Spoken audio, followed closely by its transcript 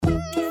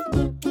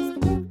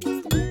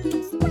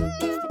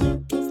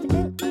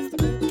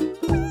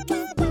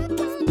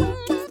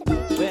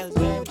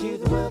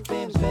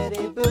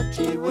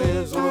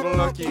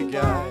Lucky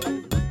guy,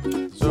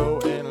 so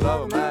in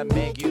love I might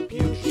make you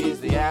puke.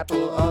 She's the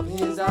apple of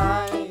his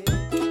eye.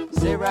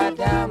 Sit right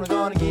down, we're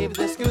gonna give you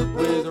the scoop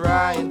with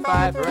Ryan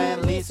Pfeiffer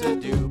and Lisa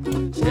Dupe.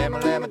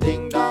 Stamma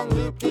ding dong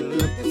loop de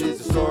loop. This is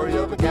the story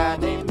of a guy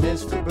named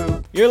Mr.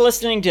 Boop. You're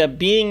listening to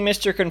Being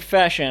Mr.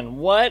 Confession.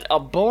 What a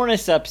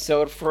bonus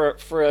episode for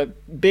a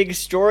big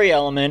story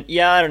element.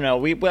 Yeah, I don't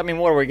know. I mean,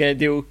 what are we gonna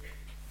do?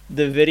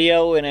 The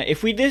video and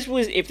if this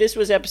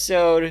was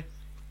episode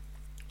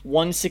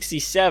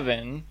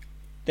 167.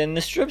 Then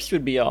the strips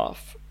would be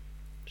off.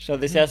 So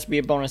this has to be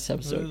a bonus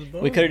episode.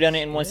 We could have done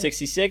it in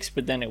 166,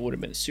 but then it would have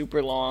been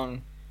super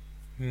long.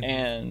 Mm-hmm.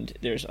 And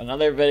there's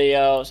another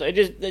video. So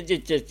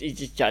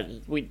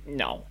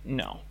no.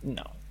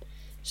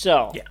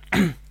 So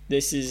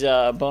this is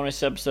a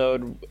bonus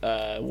episode,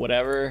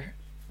 whatever.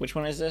 Which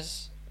one is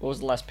this? What was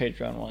the last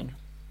Patreon one?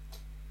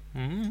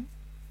 Mm-hmm.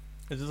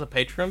 Is this a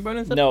Patreon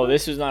bonus episode? No,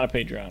 this is not a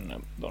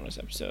Patreon bonus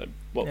episode.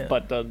 Well,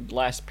 but the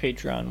last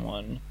Patreon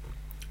one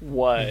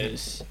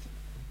was...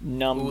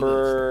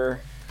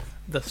 number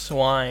the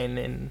swine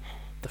and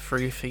the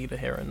free feed are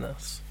hearing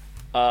this.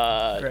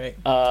 Great.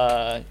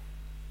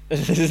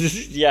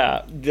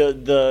 Yeah,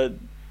 the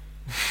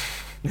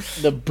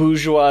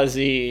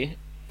bourgeoisie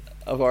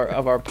of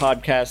our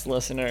podcast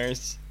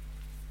listeners.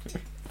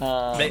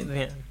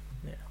 Yeah.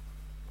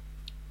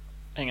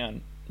 Hang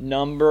on.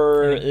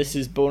 Number this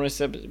is bonus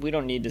episode. We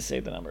don't need to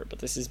say the number, but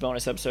this is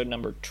bonus episode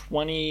number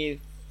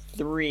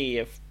 23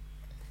 if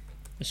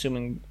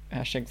assuming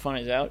 #fun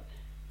is out.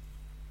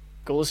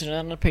 Go listen to that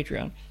on the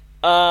Patreon.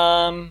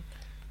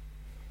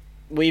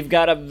 We've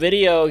got a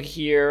video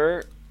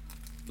here,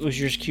 which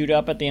was queued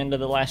up at the end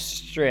of the last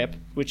strip,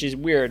 which is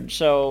weird.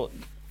 So,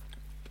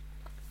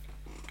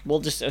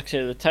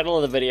 the title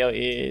of the video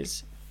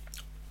is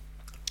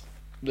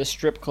The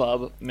Strip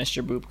Club,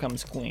 Mr. Boop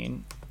Comes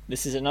Clean.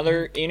 This is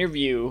another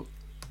interview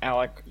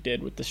Alec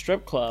did with the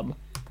strip club.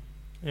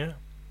 Yeah.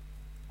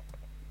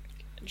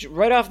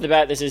 Right off the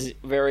bat, this is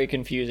very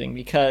confusing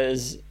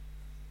because...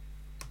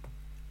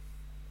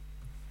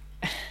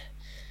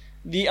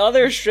 the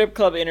other strip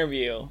club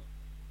interview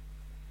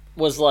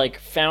was like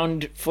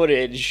found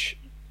footage,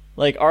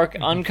 like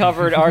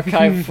uncovered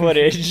archive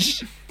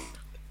footage.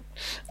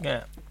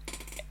 Yeah.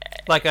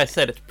 Like I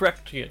said, it's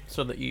prepped to you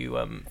so that you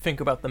think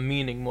about the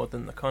meaning more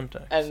than the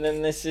context. And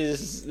then this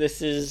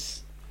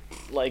is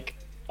like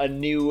a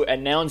new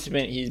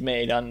announcement he's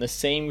made on the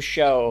same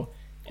show,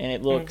 and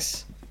it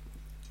looks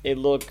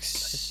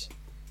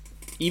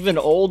even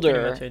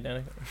older.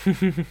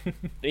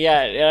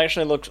 Yeah, it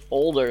actually looks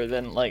older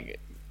than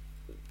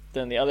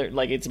the other.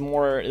 Like it's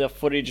more, the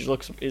footage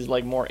is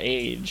like more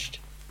aged.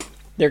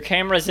 Their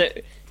cameras,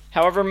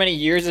 however many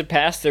years have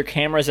passed, their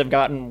cameras have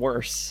gotten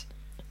worse.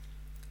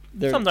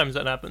 Sometimes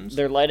that happens.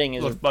 Their lighting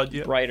is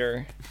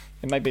brighter.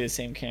 It might be the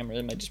same camera.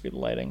 It might just be the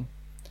lighting.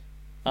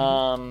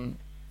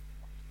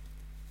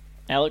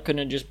 Alec couldn't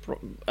have just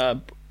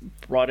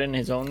brought in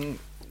his own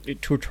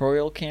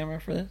tutorial camera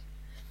for this.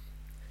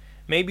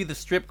 Maybe the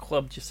strip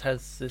club just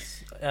has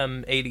this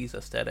 80s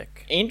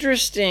aesthetic.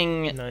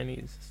 Interesting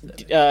 90s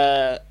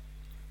aesthetic.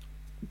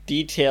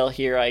 Detail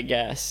here, I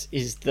guess,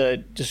 is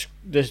the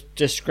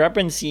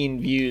discrepancy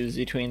in views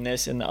between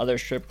this and the other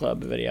strip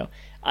club video.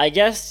 I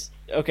guess,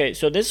 okay,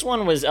 so this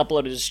one was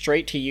uploaded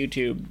straight to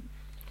YouTube,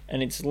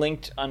 and it's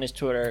linked on his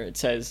Twitter. It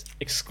says,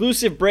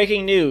 "Exclusive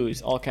breaking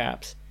news," all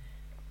caps.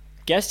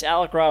 Guest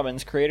Alec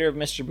Robbins, creator of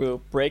Mr.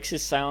 Boop, breaks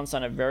his silence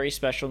on a very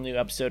special new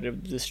episode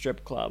of The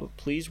Strip Club.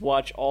 Please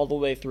watch all the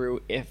way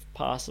through if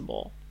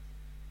possible.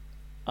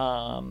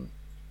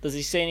 Does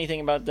he say anything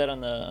about that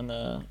on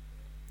the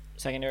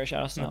secondary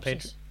shadow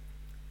synopsis?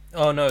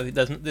 Oh no, it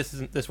doesn't.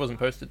 This wasn't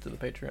posted to the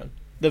Patreon.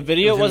 The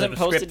video wasn't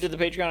posted to the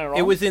Patreon at all?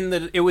 It was in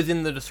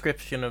the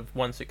description of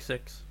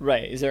 166.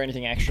 Right. Is there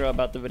anything extra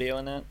about the video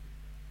in that?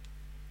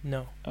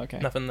 No. Okay.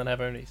 Nothing that I've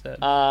already said.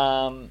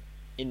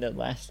 In the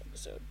last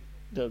episode.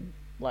 The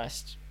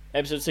last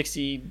episode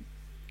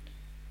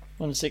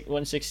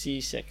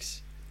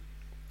 166.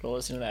 Go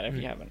listen to that if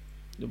you haven't.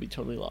 You'll be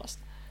totally lost.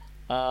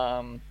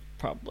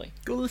 Probably.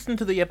 Go listen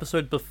to the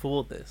episode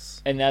before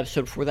this. And the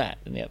episode before that.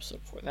 And the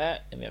episode before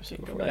that. And the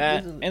episode before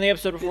that. And the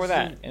episode before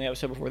that. And the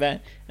episode before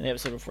that. And the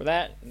episode before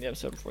that. And the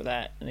episode before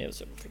that. And the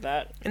episode before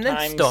that. And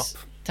then stop.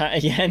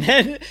 Yeah, and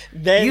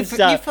then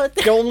stop.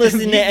 Don't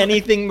listen to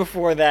anything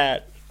before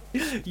that.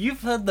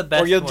 You've heard the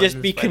best. Or you'll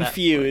just be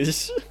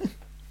confused.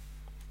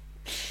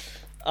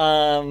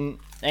 And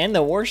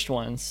the worst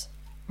ones.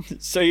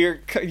 So you're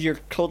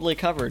totally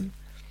covered.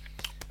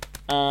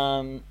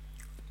 Oh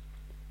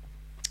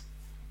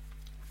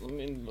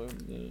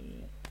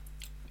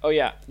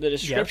yeah, the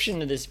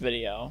description of this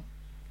video.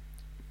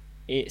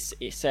 It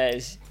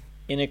says,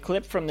 in a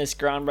clip from this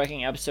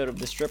groundbreaking episode of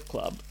The Strip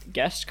Club,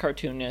 guest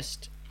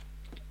cartoonist.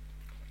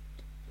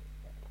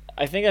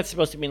 I think that's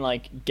supposed to mean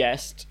like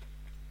guest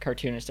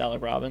cartoonist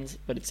Alec Robbins,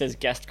 but it says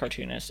guest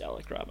cartoonist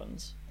Alec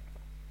Robbins.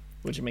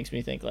 which makes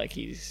me think like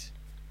he's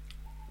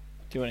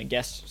doing a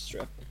guest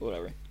strip,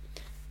 whatever.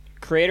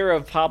 Creator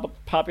of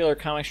popular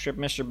comic strip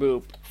Mr.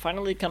 Boop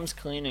finally comes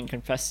clean and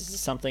confesses to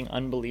something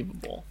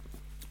unbelievable.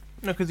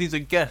 No, because he's a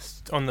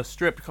guest on the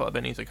strip club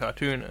and he's a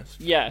cartoonist.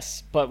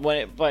 Yes, but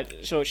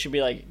so it should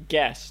be like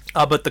guest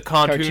But the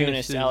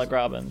cartoonist is... Alec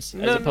Robbins,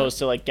 as opposed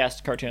to like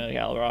guest cartoonist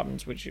Alec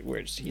Robbins, where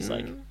he's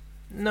like.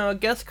 No, a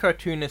guest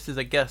cartoonist is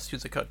a guest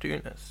who's a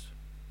cartoonist.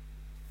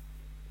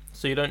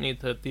 So you don't need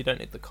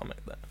the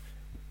comic there.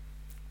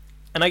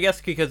 And I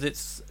guess because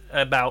it's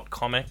about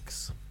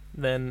comics,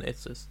 then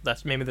it's just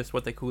that's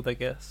what they call their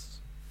guests.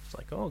 It's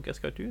like, oh,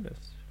 guest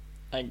cartoonist.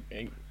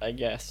 I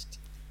guessed.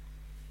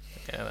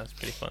 Yeah, that's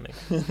pretty funny.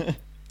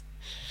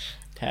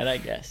 Had I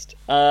guessed.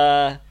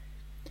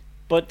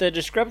 But the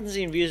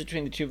discrepancy in views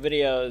between the two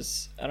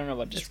videos, I don't know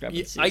about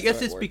discrepancy. I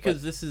guess it's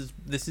because this is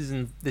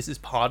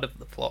part of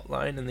the plot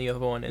line, and the other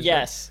one isn't.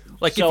 Yes.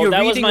 Like so if you're that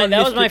reading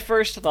was my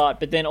first thought,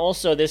 but then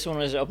also this one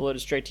was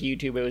uploaded straight to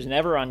YouTube. It was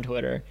never on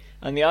Twitter,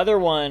 and the other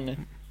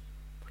one.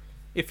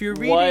 If you're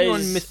reading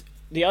on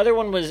the other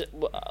one was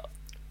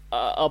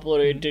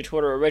uploaded to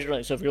Twitter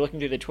originally. So if you're looking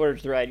through the Twitter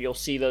thread, you'll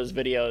see those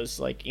videos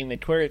like in the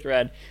Twitter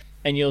thread,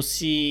 and you'll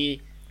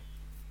see.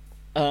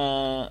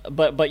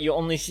 But you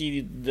only see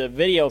the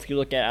video if you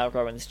look at Alec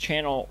Robbins'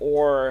 channel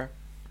or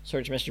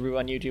search Mr. Boop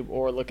on YouTube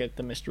or look at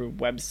the Mr. Boop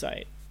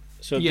website.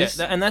 So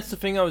and that's the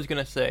thing I was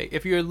gonna say.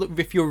 If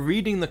you're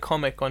reading the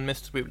comic on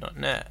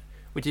MrBoop.net,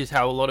 which is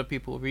how a lot of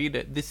people read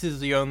it, this is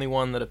the only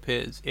one that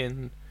appears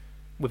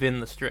within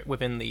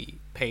the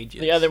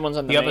pages. The other one's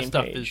on the main other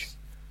stuff page.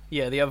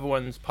 The other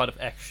one's part of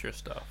extra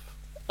stuff.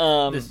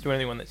 This is the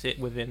only one that's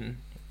within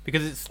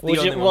because it's the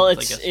only one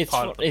that's, I guess,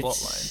 part of the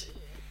plot line.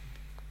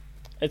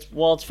 It's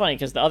funny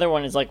because the other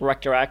one is like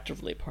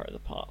retroactively part of the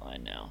plot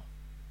line now.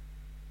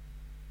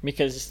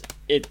 Because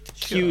it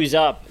queues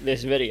up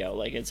this video,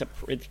 like it's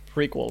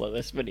prequel to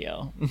this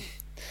video.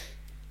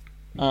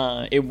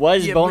 It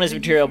was bonus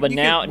material, but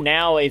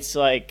now it's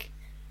like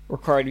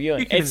required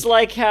viewing. It's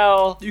like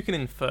how you can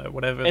infer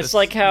whatever. It's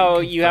like how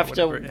you have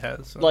to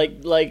has,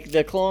 like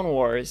the Clone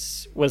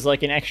Wars was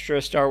like an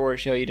extra Star Wars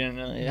show you didn't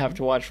really have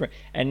to watch for,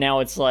 and now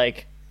it's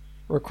like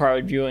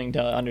required viewing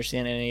to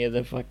understand any of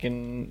the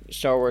fucking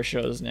Star Wars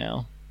shows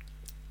now.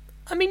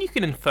 I mean, you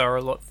can infer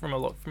a lot from it.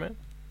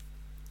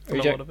 From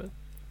a lot of it.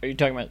 Are you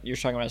talking about? You're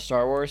talking about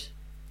Star Wars?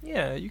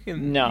 Yeah, you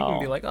can. No, you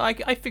can be like, oh,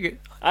 I figured.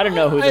 I don't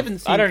know who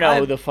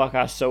who the fuck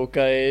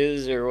Ahsoka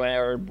is,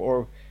 or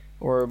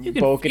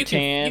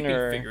Bo-Katan,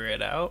 or figure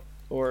it out.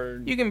 Or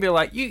you can be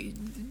like,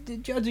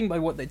 judging by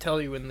what they tell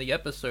you in the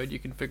episode, you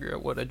can figure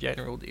out what a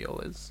general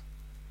deal is.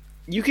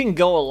 You can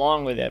go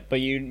along with it,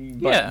 but you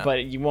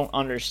won't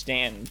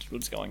understand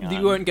what's going on.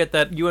 You won't get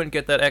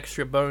that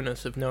extra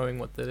bonus of knowing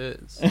what that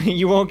is.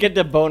 You won't get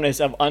the bonus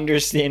of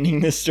understanding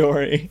the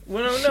story.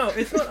 Well, no,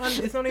 it's not.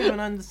 It's not even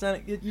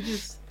understanding.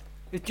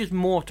 It's just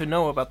more to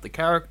know about the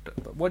character.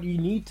 But what you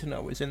need to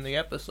know is in the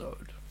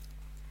episode.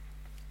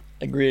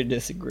 Agree to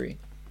disagree.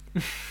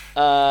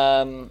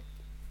 I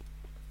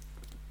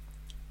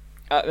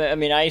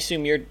mean, I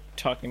assume you're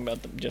talking about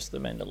just the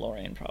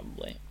Mandalorian,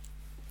 probably.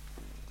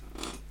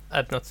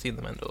 I've not seen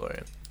The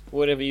Mandalorian.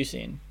 What have you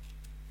seen?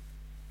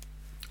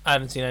 I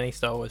haven't seen any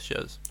Star Wars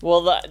shows.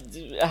 Well,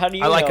 how do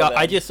you know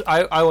that?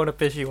 I want to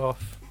piss you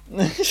off.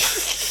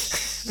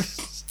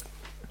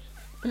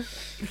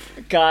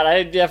 God,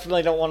 I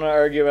definitely don't want to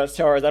argue about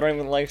Star Wars. I don't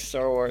even like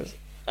Star Wars.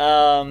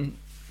 We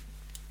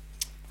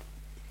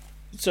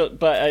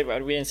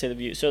didn't say the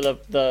views. So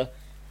the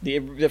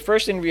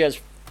first interview has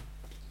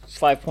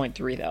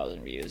 5.3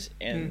 thousand views,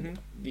 and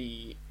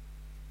the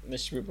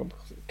Mr. Boop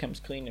Comes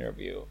Clean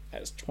interview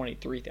has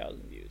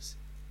 23,000 views.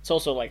 It's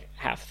also like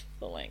half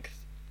the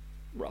length,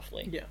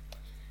 roughly. Yeah.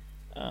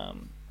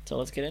 So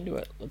let's get into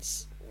it.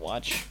 Let's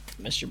watch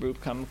Mr.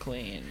 Boop Come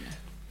Clean.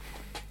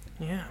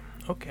 Yeah.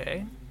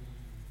 Okay.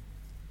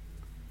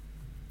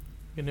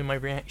 Gonna do my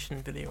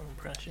reaction video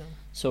impression.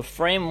 So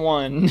frame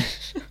one.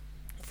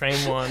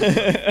 Frame one.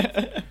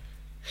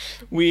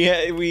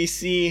 We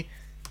see.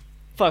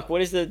 Fuck.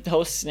 What is the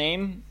host's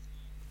name?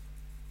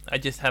 I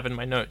just have in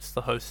my notes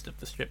the host of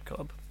the strip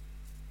club.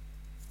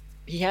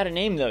 He had a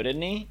name though,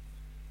 didn't he?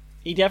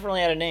 He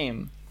definitely had a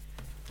name.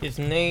 His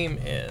name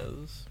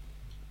is...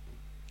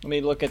 Let me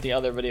look at the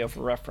other video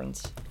for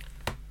reference.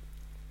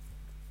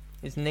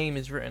 His name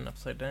is written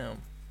upside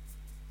down.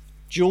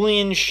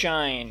 Julian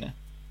Shine.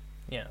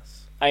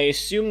 Yes. I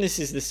assume this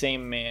is the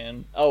same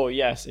man. Oh,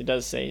 yes, it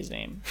does say his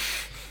name.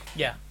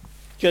 Yeah.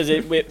 Because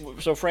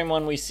so frame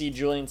one, we see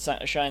Julian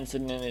Shine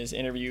sitting in his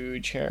interview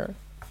chair.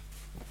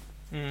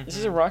 Mm-hmm. Is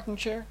this a rocking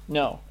chair?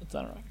 No, it's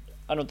not a rocking chair.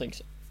 I don't think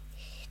so.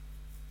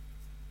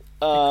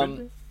 Could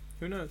be.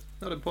 Who knows?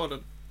 Not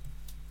important.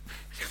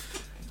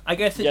 I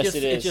guess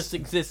it just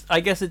exists. I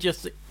guess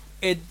the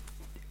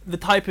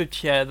type of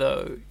chair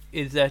though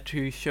is there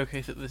to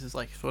showcase that this is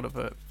like sort of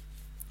a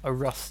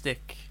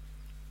rustic,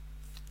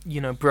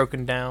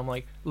 broken down,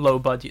 like low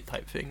budget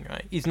type thing,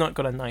 right? He's not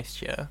got a nice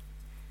chair,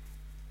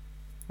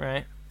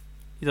 right?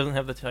 He doesn't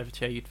have the type of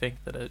chair you'd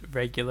think that a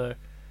regular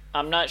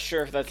I'm not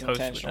sure if that's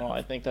intentional.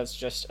 I think that's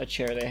just a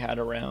chair they had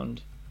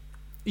around.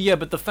 Yeah,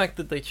 but the fact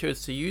that they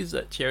chose to use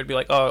that chair would be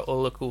like, oh,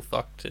 it'll look all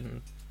fucked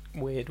and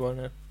weird, won't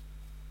it?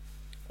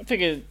 I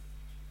think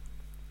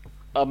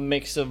a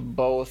mix of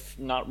both,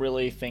 not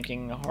really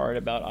thinking hard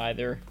about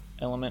either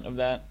element of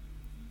that.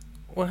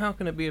 Well, how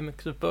can it be a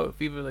mix of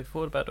both? Either they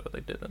thought about it or they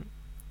didn't.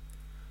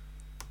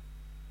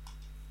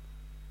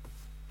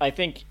 I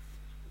think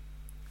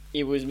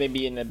it was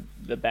maybe in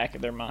the back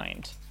of their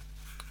mind.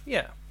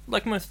 Yeah,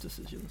 like most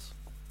decisions.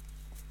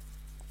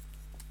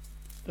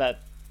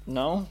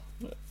 No?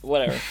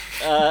 Whatever.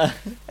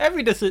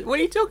 Every decision. What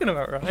are you talking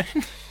about, Ryan?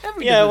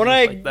 When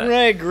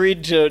I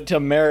agreed to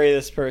marry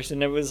this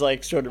person, it was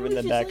like sort of in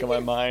the back of my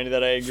mind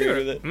that I agreed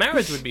with it.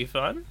 Marriage would be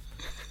fun.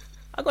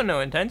 I got no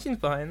intentions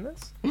behind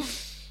this.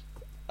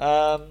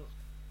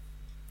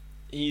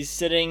 He's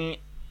sitting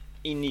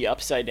in the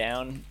upside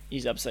down.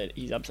 He's upside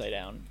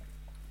down.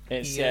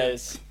 And it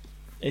says.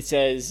 It's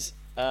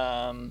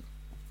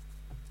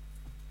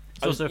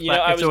also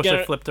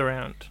flipped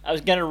around. I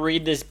was gonna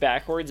read this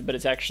backwards, but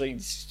it's actually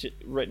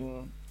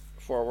written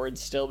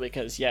forwards still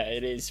because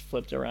it is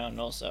flipped around.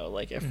 Also,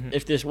 like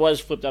if this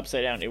was flipped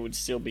upside down, it would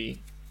still be.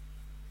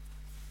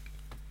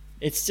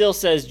 It still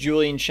says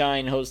Julian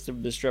Shine, host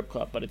of the strip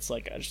club, but it's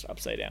like just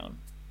upside down,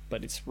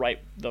 but it's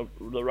the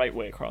right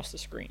way across the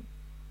screen.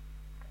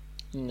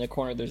 In the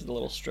corner, there's the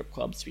little strip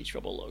club speech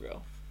bubble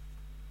logo.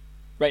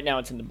 Right now,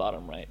 it's in the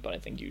bottom right, but I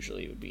think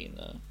usually it would be in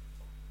the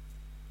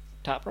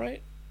top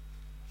right.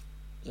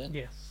 Is that,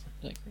 yes.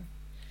 Is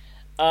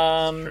that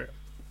correct?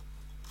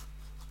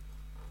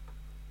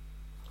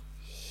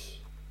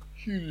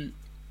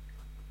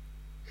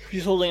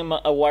 He's holding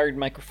a wired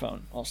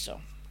microphone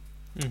also.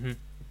 Mm-hmm.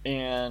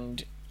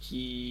 And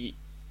he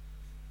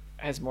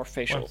has more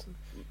facial.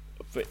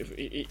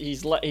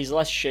 He's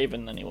less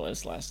shaven than he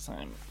was last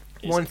time.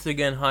 Once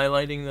again,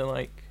 highlighting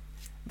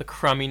the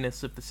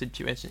crumminess of the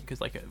situation, because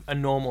like a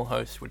normal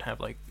host would have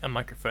like a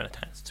microphone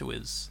attached to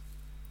his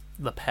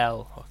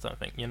lapel or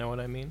something. You know what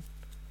I mean?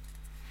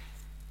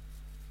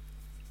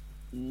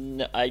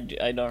 No, I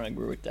don't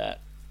agree with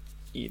that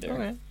either.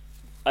 Okay.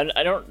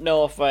 I don't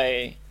know if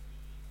I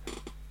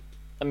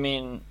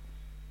mean,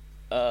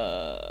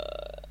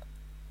 I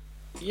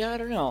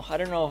don't know. I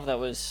don't know if that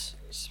was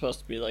supposed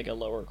to be like a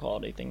lower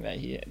quality thing that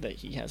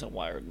he has a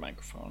wired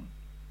microphone.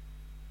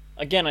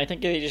 Again, I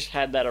think they just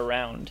had that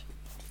around.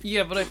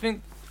 Yeah, but I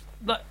think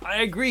I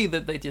agree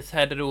that they just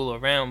had it all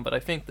around, but I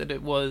think that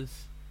it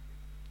was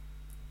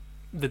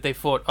that they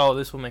thought, oh,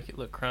 this will make it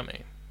look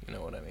crummy. You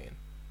know what I mean?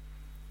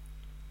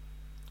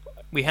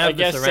 We have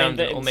this around.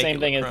 Same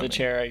thing as crummy. the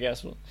chair, I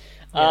guess.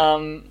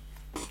 Yeah.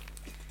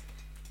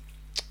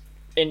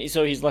 And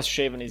so he's less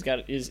shaven. He's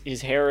got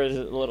his hair is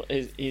a little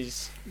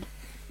his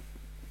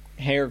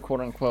hair,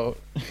 quote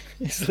unquote,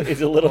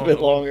 is a little bit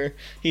longer.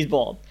 He's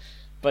bald,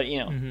 but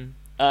shaven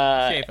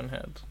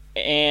head.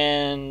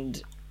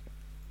 And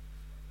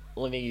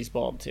I think he's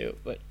bald too.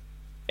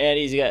 And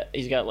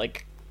he's got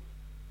like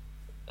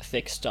a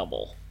thick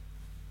stubble.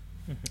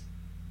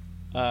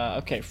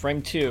 Okay,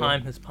 frame 2.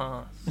 Time has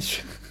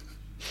passed.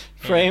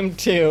 Frame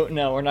 2.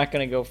 No, we're not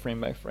gonna go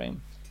frame by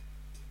frame.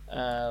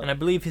 And I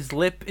believe his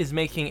lip is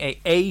making a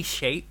A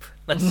shape.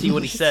 Let's see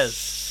what he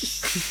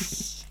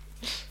says.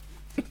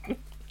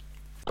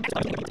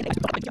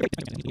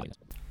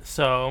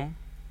 So,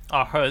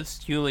 our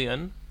host,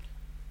 Julian,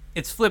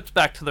 it's flipped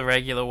back to the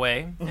regular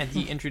way, and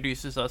he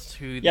introduces us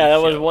to the that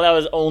show.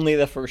 was only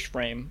the first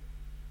frame.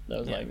 That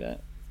was like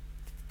that.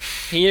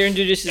 He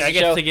introduces the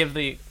show. to give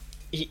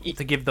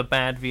the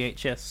bad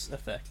VHS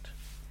effect.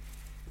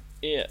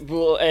 Yeah,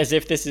 well, as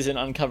if this is an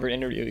uncovered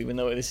interview, even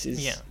though this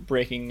is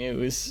breaking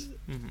news.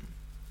 Mm-hmm.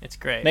 It's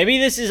great. Maybe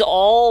this is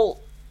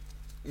all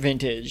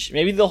vintage.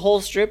 Maybe the whole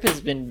strip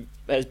has been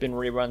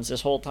reruns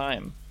this whole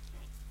time.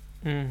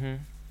 Mm-hmm.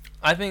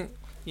 I think,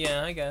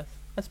 I guess.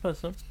 I suppose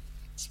so.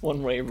 It's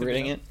one way of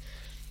reading it.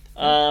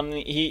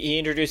 He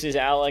introduces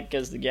Alec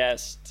as the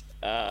guest.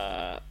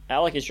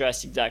 Alec is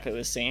dressed exactly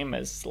the same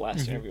as the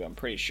last interview, I'm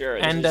pretty sure.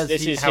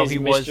 This is how he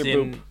was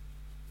Mr. Boop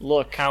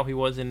look. How he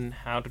was in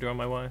How to Draw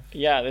My Wife.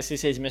 Yeah, this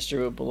is his Mr.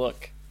 Boop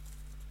look.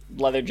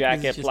 Leather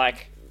jacket,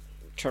 black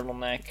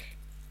turtleneck.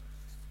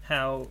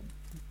 How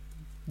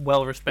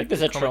well respected.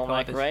 There's a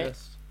turtleneck, right?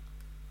 Just...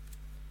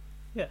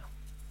 Yeah.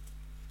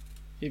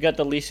 He's got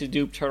the Lisa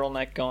Doop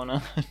turtleneck going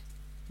on.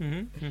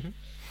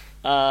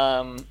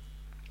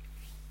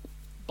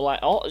 Black,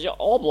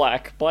 all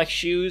black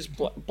shoes,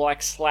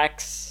 black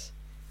slacks,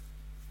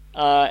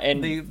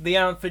 and the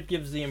outfit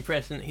gives the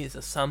impression that he's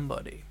a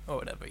somebody or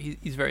whatever.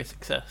 He's very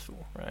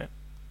successful, right?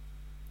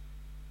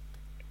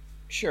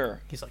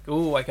 Sure. He's like,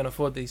 "Ooh, I can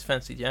afford these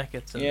fancy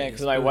jackets." And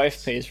because my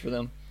wife pays for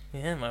them.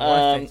 Yeah, my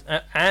wife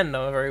pays, and I'm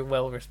a very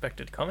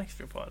well-respected comic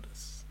strip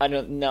artist. I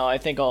don't know. I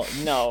think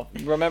no.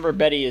 Remember,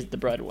 Betty is the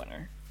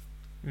breadwinner,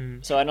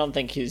 so I don't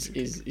think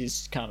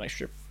his comic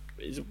strip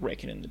is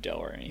raking in the dough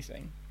or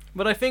anything.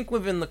 But I think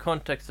within the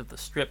context of the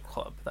strip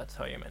club, that's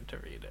how you're meant to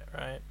read it,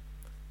 right?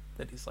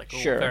 That he's like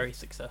a very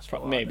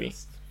successful artist. Maybe.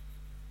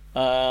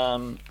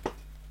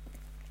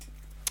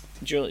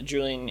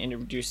 Julian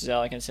introduces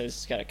Alec and says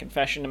he's got a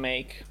confession to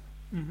make.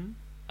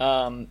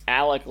 Mm-hmm.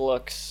 Alec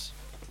looks...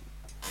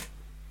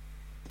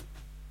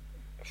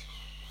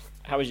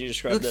 How would you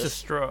describe looks this?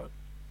 Distraught.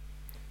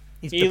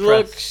 He's he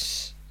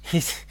depressed.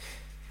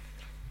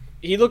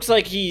 He looks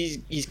like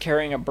he's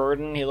carrying a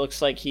burden. He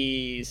looks like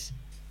he's...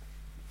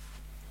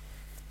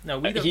 No,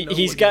 we don't know what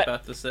he's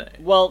about to say.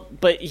 Well,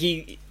 but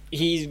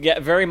he's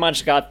very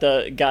much got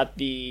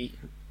the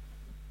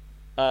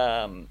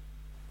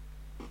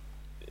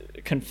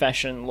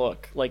confession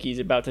look, like he's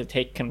about to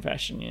take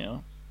confession, you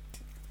know.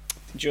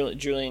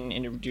 Julian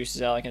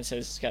introduces Alec and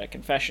says he's got a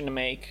confession to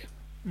make.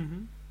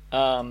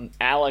 Mm-hmm.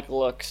 Alec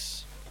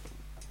looks...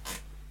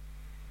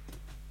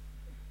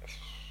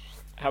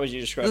 How would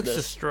you describe looks this?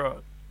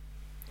 Distraught.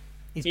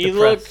 He's he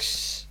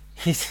depressed.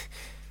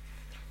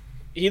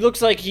 He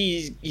looks like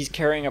he's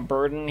carrying a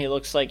burden. He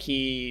looks like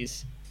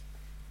he's...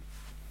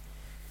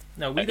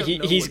 No, we don't know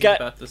he's what got,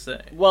 he's about to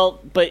say. Well,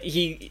 but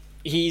he's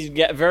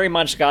very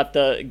much got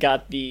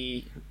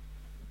the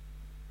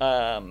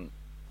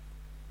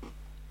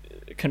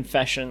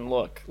confession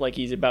look, like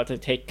he's about to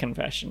take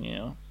confession, you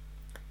know.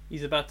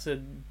 He's about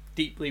to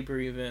deeply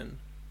breathe in.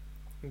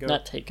 And go,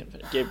 Not take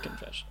confession, give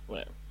confession,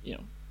 whatever, you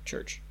know,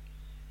 church.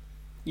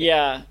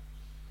 Yeah,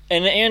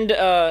 and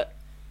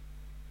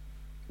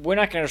we're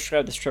not going to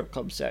describe the strip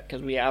club set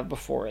because we have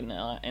before in the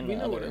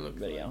other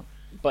video. Like.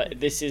 But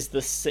this is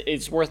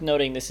it's worth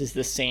noting this is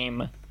the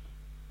same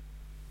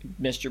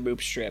Mr.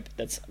 Boop strip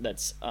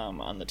that's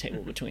on the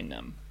table between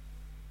them.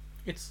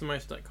 It's the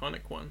most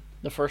iconic one.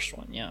 The first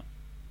one, yeah.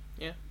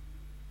 Yeah.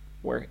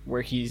 Where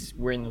we're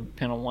in the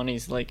panel one,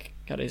 he's like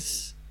got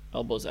his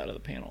elbows out of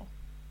the panel.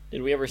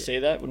 Did we ever say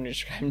that when we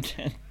described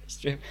the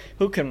strip?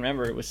 Who can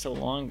remember? It was so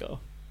long ago.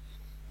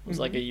 It was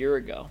like a year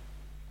ago.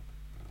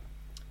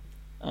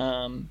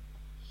 Alec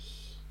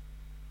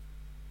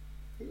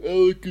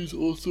is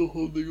also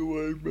holding a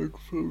wide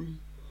microphone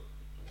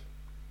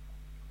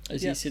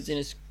as he sits in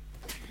his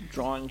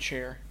drawn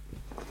chair.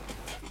 You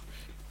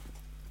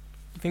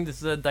think this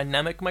is a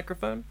dynamic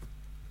microphone?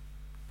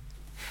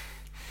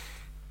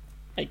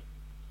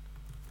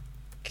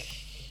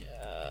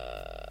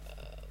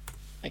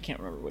 I can't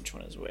remember which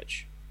one is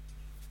which.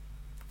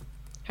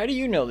 How do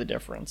you know the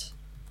difference?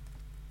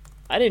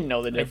 I didn't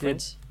know the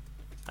difference.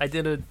 I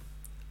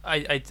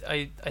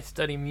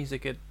study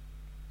music at...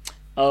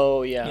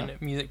 Oh, yeah.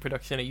 Music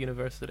production at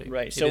university.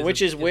 Right, so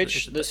which is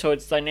which? So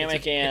it's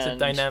dynamic and... It's a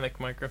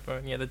dynamic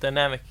microphone. Yeah, the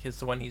dynamic is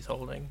the one he's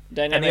holding.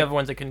 Dynamic... And the other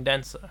one's a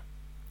condenser,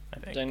 I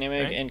think.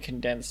 Dynamic right? and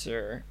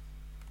condenser.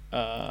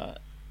 So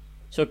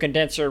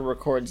condenser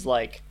records,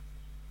 like,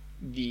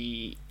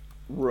 the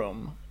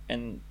room,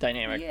 and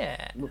dynamic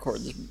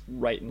records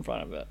right in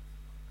front of it.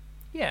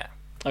 Yeah.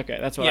 Okay,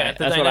 that's what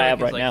I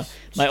have right now.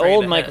 My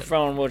old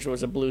microphone, which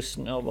was a Blue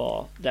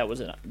Snowball, that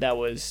was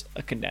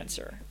a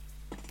condenser.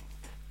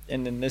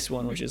 And then this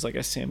one, which is like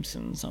a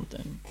Samson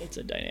something, it's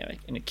a dynamic,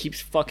 and it keeps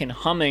fucking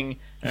humming.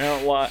 I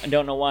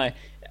don't know why.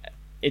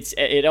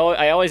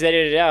 I always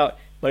edit it out,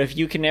 but if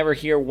you can never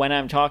hear when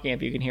I'm talking,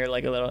 if you can hear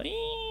like a little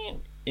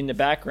in the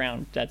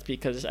background, that's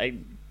because I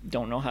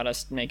don't know how to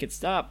make it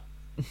stop.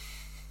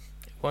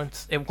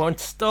 It won't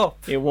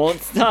stop. It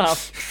won't stop.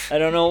 I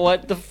don't know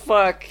what the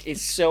fuck.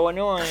 It's so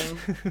annoying.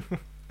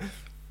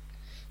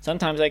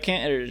 Sometimes I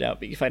can't edit it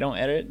out, but if I don't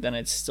edit it, then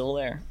it's still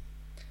there.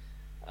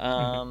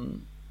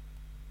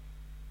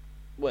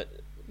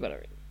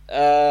 Whatever.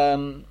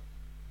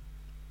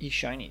 He's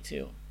shiny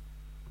too.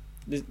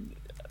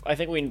 I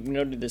think we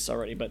noted this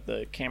already, but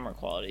the camera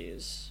quality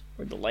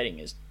or the lighting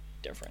is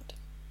different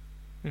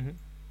than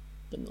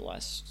the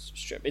last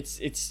strip.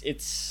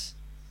 It's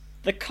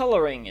the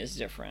coloring is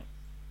different.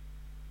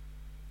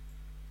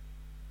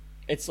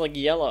 It's like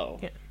yellow.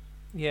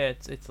 Yeah,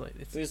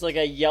 there's like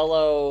a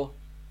yellow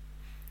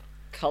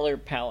color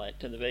palette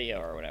to the video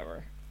or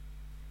whatever.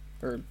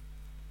 Or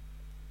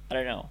I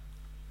don't know.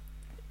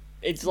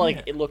 It's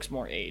like it looks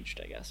more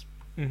aged, I guess.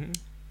 Mm-hmm.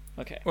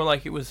 Okay. Or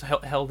like it was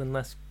held in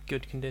less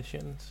good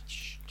conditions.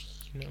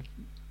 You know.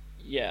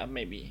 Yeah,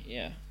 maybe.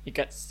 Yeah, it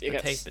got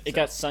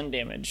sun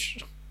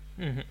damage.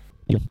 Mm-hmm.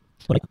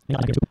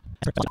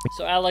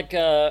 So Alec,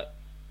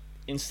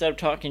 instead of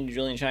talking to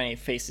Julian Shiny,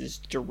 faces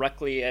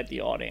directly at the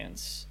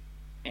audience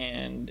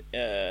and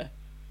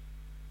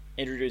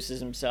introduces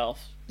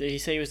himself. Did he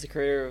say he was the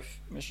creator of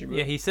Mr. Boop?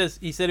 Yeah, he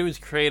said he was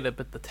creator,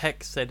 but the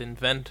text said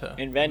inventor.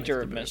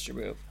 Inventor of Mr.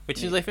 Boop,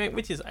 which is, I think,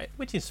 which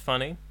is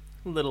funny,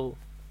 a little,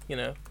 you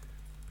know,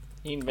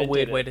 a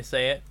weird way to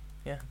say it.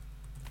 Yeah.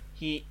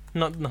 He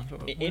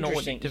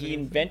interesting. He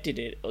invented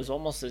it. It was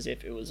almost as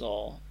if it was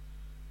all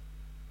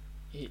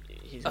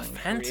his a own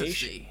fantasy.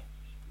 Creation.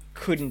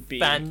 Couldn't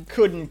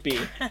be.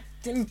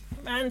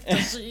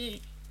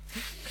 Fantasy.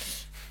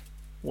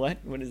 What?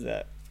 What is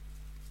that?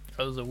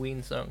 That was a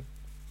Ween song.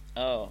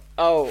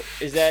 Oh,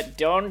 is that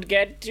 "Don't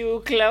Get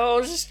Too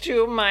Close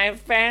to My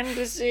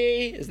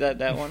Fantasy"? Is that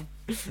one?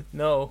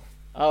 No.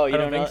 Oh, you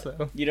don't know? think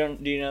so. You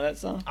don't? Do you know that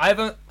song? I've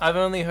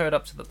only heard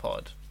up to the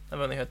pod. I've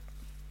only heard.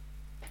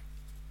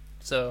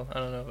 So I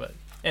don't know, but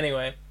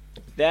anyway.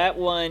 That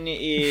one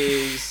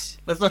is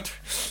Let's not.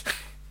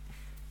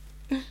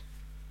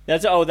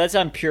 That's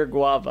on Pure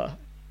Guava.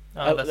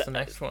 Oh, that's the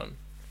next one.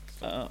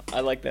 I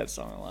like that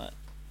song a lot.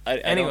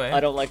 Anyway. I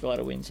don't like a lot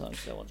of Ween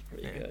songs. That one's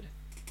pretty good.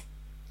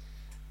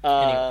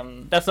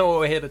 Anyway, that's not what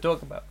we're here to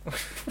talk about.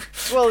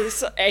 Well,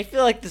 I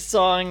feel like the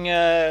song.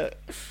 How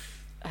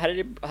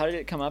did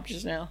it come up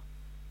just now?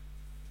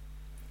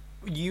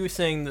 You were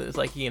saying that it's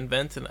like he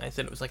invented it. I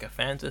said it was like a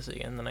fantasy,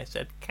 and then I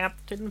said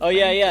Captain. Oh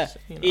yeah.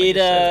 You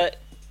know,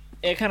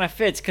 It kind of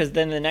fits because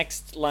then the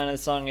next line of the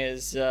song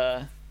is.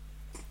 Let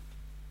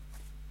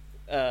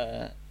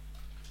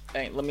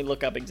me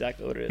look up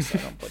exactly what it is so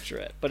I don't butcher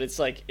it. But it's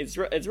like it's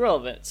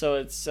relevant. So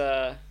it's.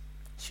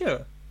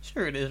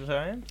 Sure it is,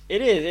 Ryan.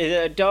 It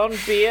is. Don't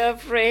be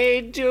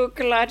afraid to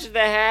clutch the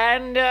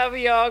hand of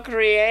your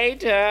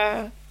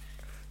creator.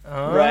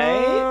 Oh.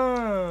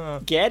 Right?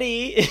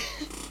 Getty.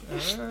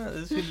 This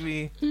would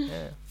be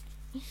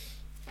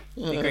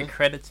great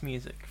credits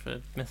music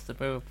for Mr.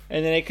 Boop.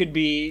 And then it could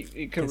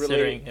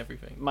Considering really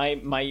everything. My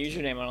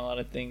username on a lot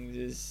of things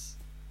is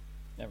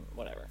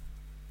whatever.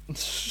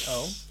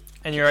 Oh.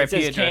 And your IP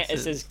address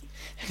it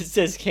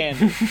says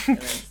Candy. And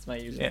that's my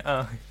username.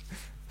 Yeah.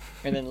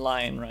 And then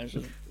Lion rhymes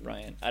with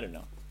Ryan. I don't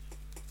know.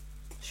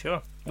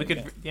 Sure. We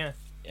Okay. could, yeah.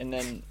 And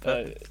then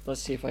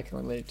let's see if I can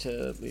relate it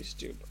to Lisa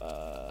Dupe.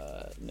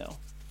 No.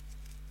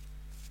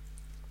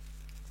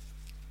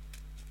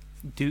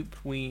 Dupe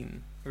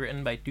Ween.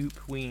 Written by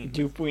Dupe Ween.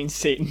 Dupe Ween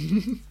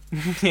Satan.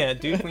 Yeah,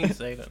 Dupe Ween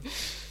Satan.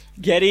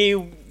 Getty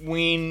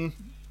Ween.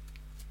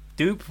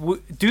 Dupe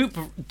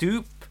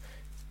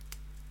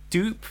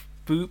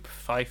Boop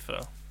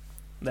Pfeiffer.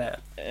 There.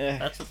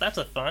 That's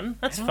a fun.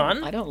 That's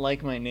fun. I don't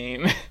like my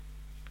name.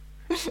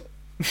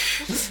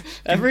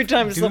 Every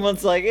time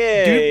someone's like,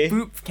 "Hey,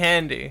 Dupe Boop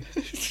Candy."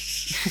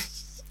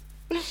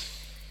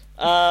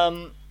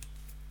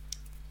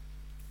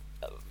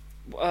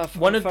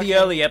 One of the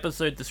early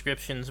episode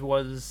descriptions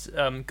was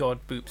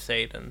God Boop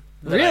Satan.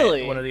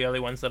 Really? One of the early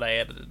ones that I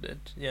edited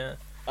it. Yeah.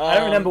 I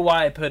don't remember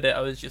why I put it.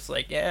 I was just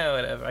like, yeah,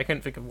 whatever. I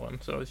couldn't think of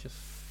one, so I was just.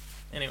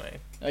 Anyway.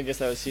 I guess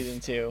that was season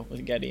 2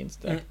 with Getty and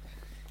stuff.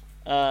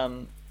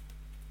 Well,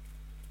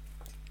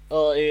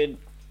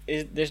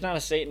 there's not a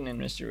Satan in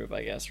Mr. Boop,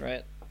 I guess,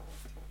 right?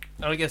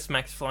 I guess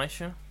Max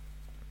Fleischer.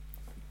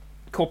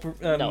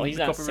 No, he's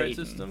not copyright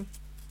Satan. system.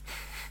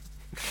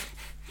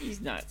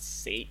 He's not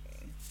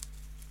Satan.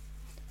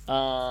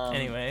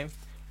 Anyway,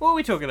 what are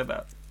we talking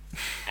about?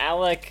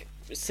 Alec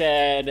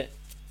said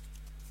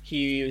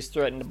he was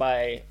threatened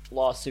by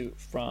lawsuit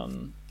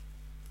from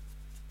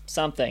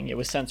something. It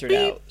was censored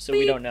out, so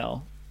we don't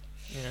know.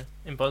 Yeah,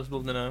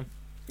 impossible to know.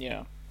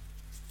 Yeah.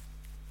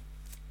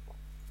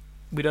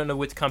 We don't know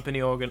which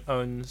company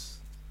owns.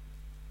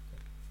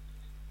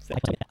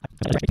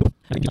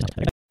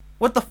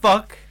 What the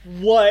fuck?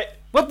 What?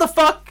 What the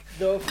fuck?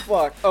 The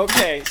fuck?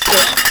 Okay, so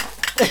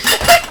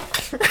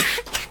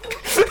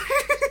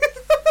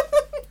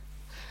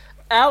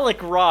Alec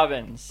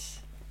Robbins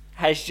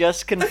has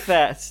just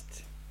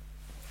confessed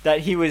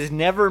that he was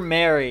never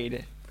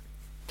married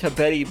to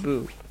Betty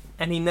Boop.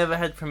 And he never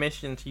had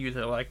permission to use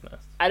her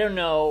likeness. I don't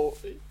know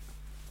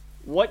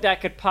what that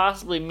could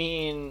possibly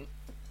mean.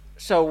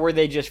 So were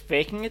they just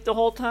faking it the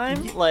whole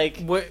time? Like,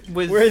 were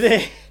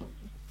they?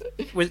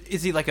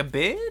 Is he like a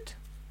beard?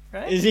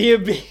 Right? Is he a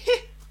beard?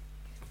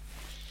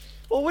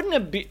 Well, wouldn't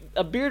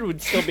a beard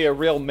would still be a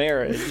real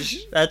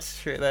marriage? That's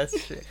true.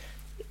 That's true.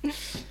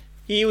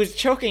 He was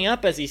choking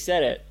up as he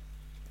said it.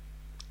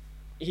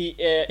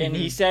 And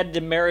he said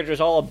the marriage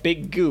was all a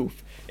big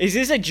goof. Is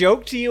this a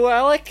joke to you,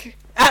 Alec?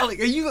 Alec,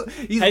 are you?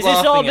 Has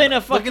this all been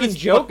a fucking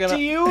joke to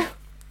you?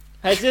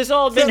 Has this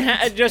all been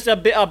just a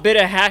bit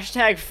of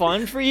hashtag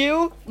fun for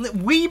you?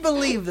 We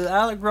believe that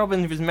Alec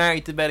Robbins was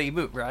married to Betty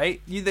Boop, right?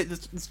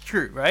 It's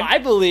true, right? I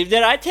believed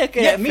it. I took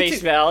it at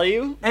face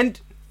value. And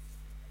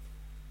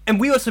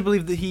we also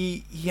believe that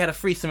he had a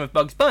threesome with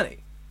Bugs Bunny.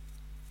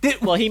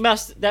 Well, he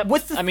must.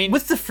 Was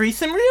the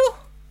threesome real?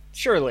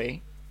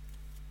 Surely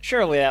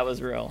that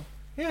was real.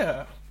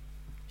 Yeah.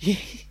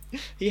 He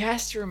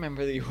has to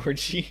remember the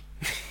orgy.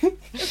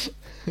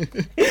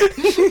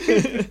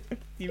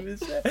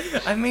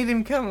 I made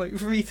him come like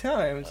 3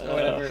 times, or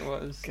whatever it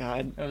was.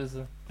 God, that was.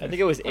 I think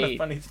it was 8. A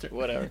funny story.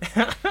 Whatever.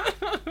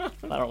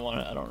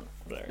 Whatever.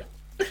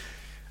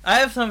 I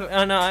have something.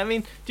 Oh no, I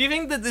mean, do you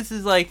think that this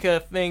is like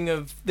a thing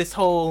of this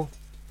whole?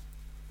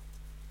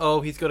 Oh,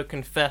 he's got to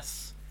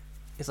confess.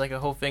 It's like a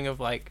whole thing of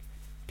like,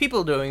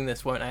 people doing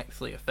this won't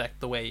actually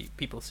affect the way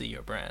people see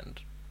your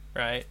brand,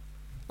 right?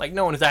 Like,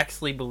 no one is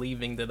actually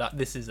believing that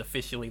this is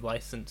officially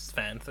licensed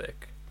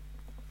fanfic.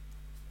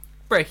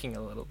 Breaking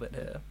a little bit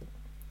here.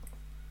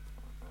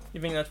 You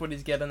think that's what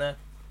he's getting at?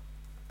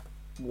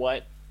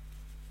 What?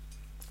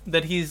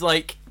 That he's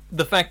like,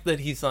 the fact that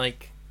he's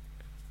like,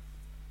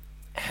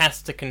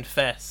 has to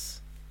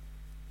confess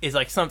is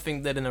like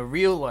something that in a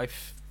real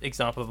life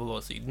example of a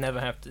lawsuit you'd never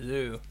have to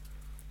do,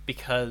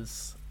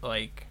 because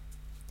like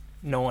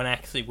no one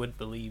actually would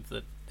believe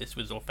that this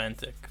was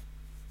authentic.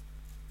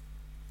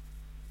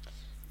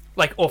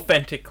 Like,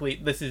 authentically,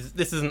 this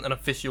isn't an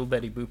official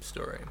Betty Boop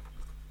story.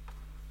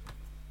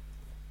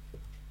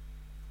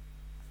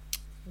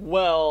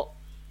 Well,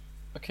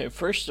 okay,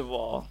 first of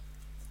all,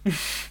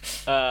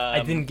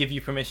 I didn't give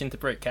you permission to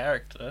break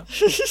character.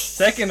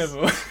 Second of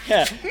all,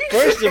 yeah.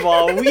 First of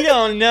all, we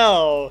don't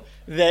know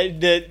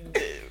that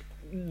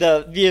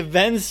the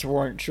events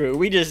weren't true.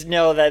 We just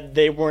know that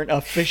they weren't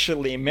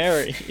officially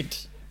married.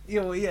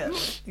 Yeah, well, yeah,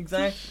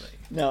 exactly.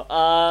 No,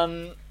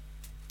 I'm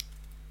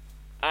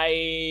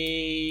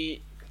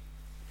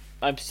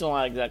still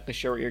not exactly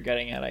sure what you're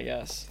getting at, I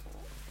guess.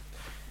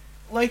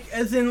 Like,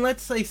 as in,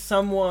 let's say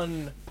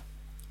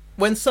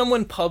when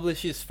someone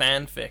publishes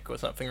fanfic or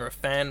something, or a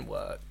fan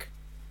work,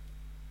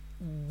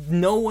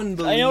 no one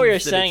believes. I know what you're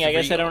saying. I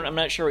guess real, I'm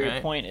not sure what right?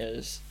 your point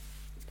is.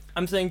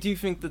 I'm saying, do you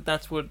think that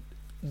that's what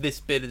this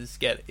bit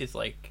is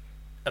like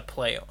a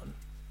play on?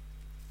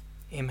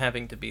 Him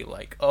having to be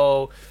like,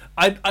 oh,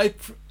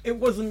 it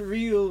wasn't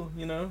real,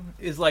 you know?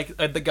 Is like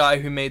the guy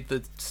who made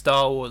the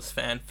Star Wars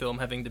fan film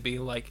having to be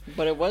like,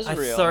 but it was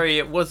real. Sorry,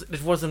 it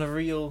wasn't a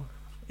real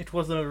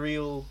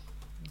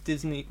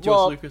Disney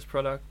George Lucas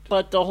product.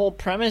 But the whole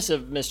premise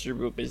of Mr.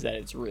 Boop is that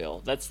it's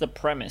real. That's the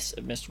premise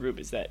of Mr. Boop,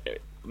 is that,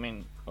 I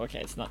mean, okay,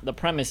 it's not, the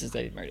premise is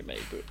that he married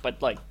Betty Boop,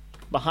 but like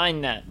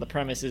behind that, the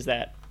premise is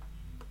that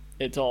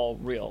it's all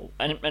real.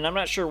 And I'm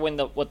not sure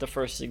what the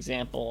first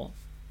example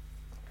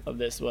of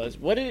this was.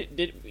 What did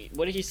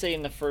he say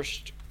in the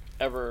first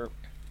ever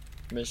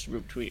Mr.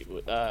 Boop tweet?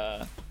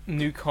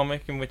 New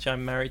comic in which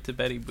I'm married to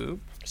Betty Boop.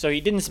 So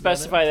he didn't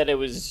specify that it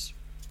was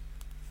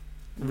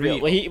real.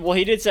 Well,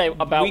 he did say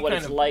about what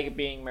it's like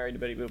being married to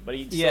Betty Boop, but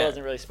he still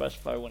doesn't really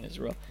specify when it's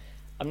real.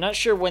 I'm not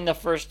sure when the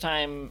first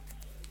time.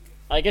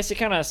 I guess it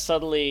kind of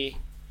subtly.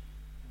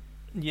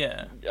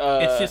 Yeah,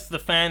 it's just the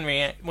fan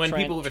when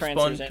people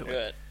respond to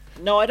it.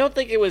 No, I don't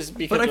think it was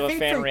because of a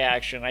fan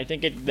reaction. I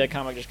think the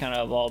comic just kind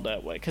of evolved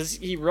that way, because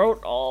he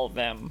wrote all of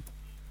them.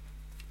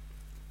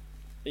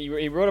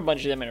 He wrote a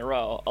bunch of them in a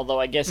row. Although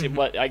I guess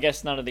I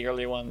guess none of the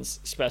earlier ones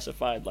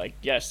specified like,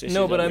 yes, this is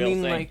a real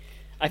thing. Like,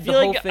 I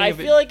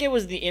feel like it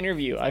was the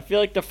interview. I feel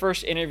like the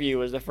first interview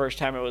was the first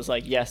time it was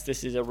like, yes,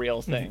 this is a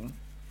real thing.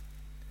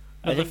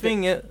 But the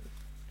thing is,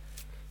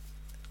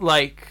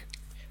 like,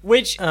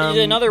 which is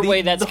another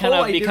way that's kind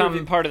of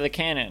become part of the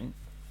canon.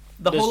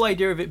 The whole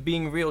idea of it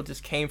being real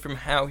just came from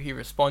how he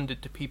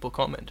responded to people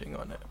commenting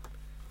on it.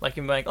 Like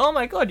him like, oh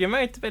my god, you're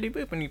married to Betty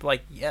Boop, and he'd be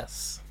like,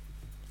 yes.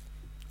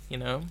 You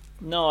know?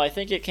 No, I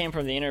think it came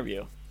from the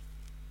interview.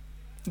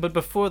 But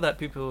before that,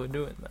 people were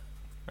doing that,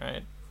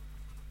 right?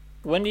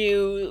 When do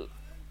you...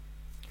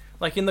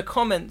 Like, in the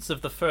comments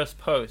of the first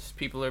post,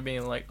 people are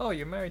being like, oh,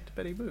 you're married to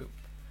Betty Boop.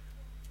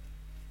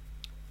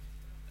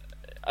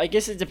 I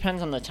guess it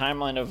depends on the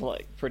timeline of,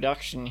 like,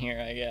 production here,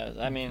 I guess.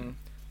 I mean...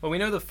 Well, we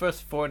know the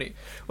first 40...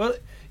 Well,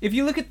 if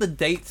you look at the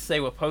dates they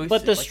were posted...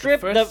 But the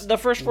strip... The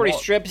first 40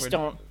 strips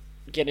don't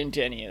get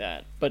into any of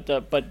that. But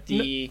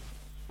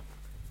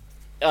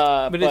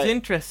it's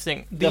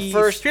interesting. The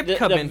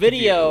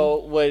video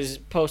was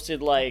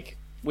posted, like,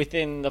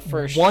 within the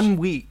first... 1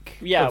 week.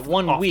 Yeah,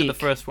 1 week. After the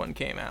first one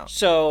came out.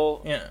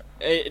 So,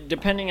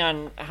 depending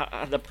on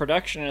the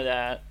production of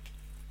that...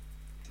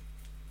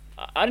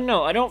 I don't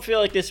know. I don't feel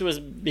like this was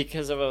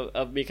because of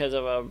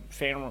a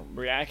fan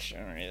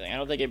reaction or anything. I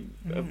don't think it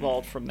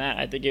evolved from that.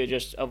 I think it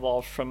just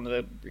evolved from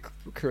the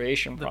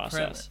creation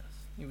process. Premise.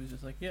 He was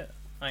just like, yeah,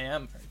 I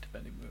am married to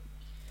Betty Boop.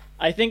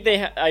 I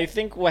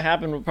think what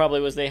happened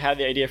probably was they had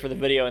the idea for the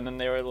video, and then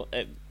they were,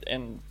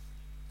 and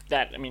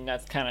that, I mean,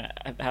 that's kind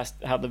of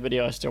how the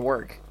video has to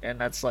work, and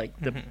that's like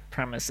the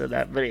premise of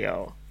that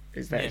video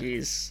is that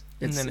it's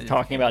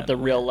talking about the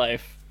real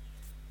life,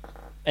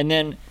 and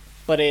then,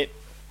 but it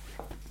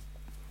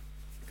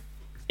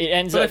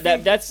ends up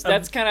that's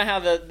kind of how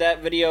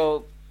that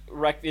video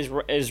is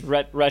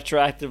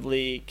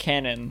retroactively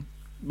canon,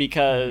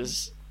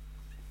 because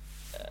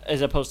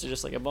as opposed to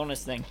just like a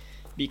bonus thing,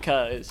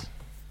 because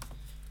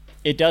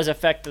it does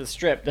affect the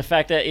strip. The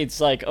fact that it's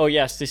like, oh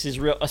yes, this is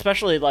real,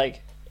 especially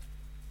like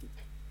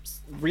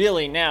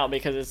really now,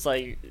 because it's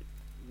like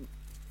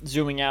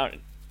zooming out,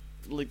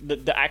 like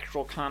the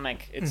actual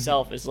comic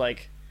itself is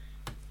like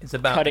it's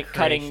about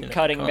cutting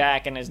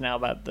back, and is now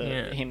about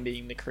him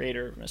being the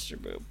creator of Mr.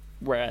 Boop.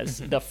 Whereas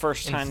the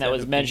first time that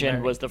was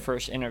mentioned was the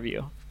first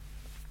interview.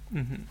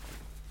 Mm-hmm.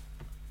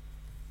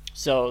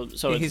 So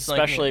it's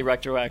especially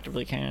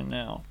retroactively canon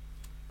now.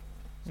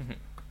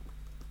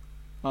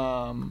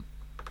 Mm-hmm.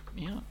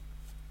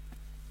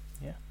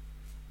 Yeah.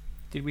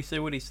 Did we say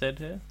what he said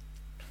here?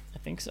 I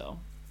think so.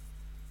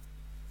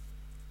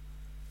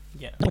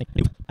 Yeah.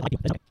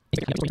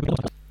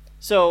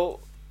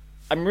 So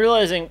we're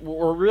realizing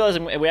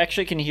we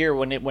actually can hear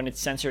when it's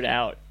censored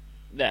out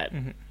that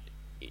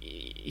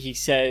he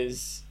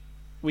says,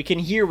 we can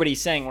hear what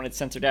he's saying when it's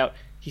censored out.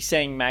 He's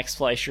saying Max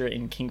Fleischer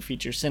in King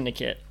Feature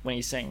Syndicate when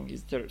he's saying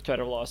he's threat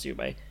of lawsuit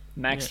by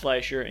Max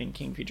Fleischer in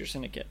King Feature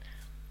Syndicate.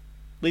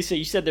 Lisa,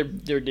 you said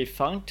they're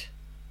defunct?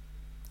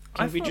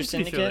 King Feature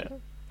Syndicate? Sure.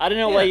 I don't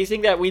know why you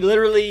think that. We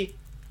literally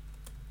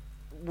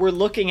were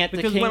looking at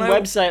the King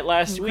website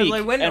last week,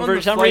 and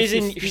for some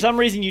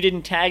reason you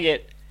didn't tag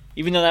it,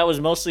 even though that was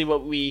mostly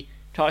what we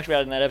talked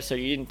about in that episode.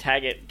 You didn't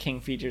tag it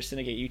King Feature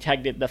Syndicate. You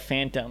tagged it The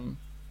Phantom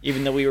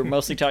Even though we were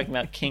mostly talking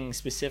about King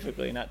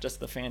specifically, not just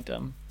the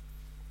Phantom.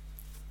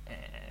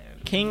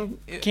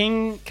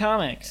 King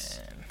Comics.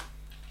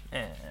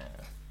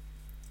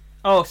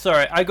 Oh,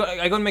 sorry, I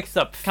got mixed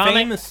up.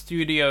 Famous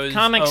Studios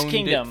Comics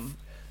Kingdom.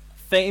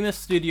 Famous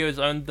Studios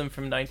owned them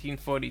from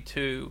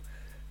 1942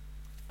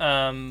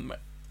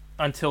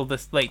 until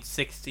the late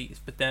 60s,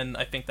 but then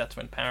I think that's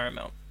when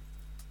Paramount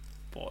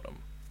bought them.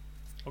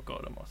 Or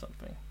got them or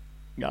something.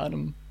 Got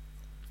them.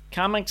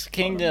 Comics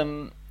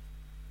Kingdom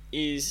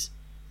is...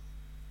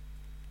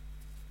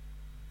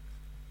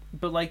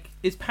 But, like,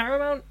 is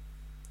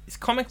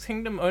Comics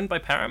Kingdom owned by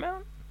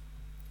Paramount?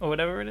 Or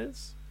whatever it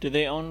is? Do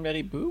they own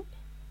Betty Boop?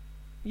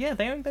 Yeah,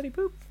 they own Betty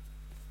Boop.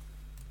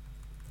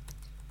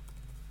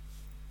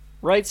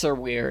 Rights are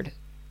weird.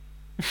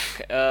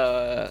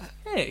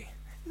 Hey,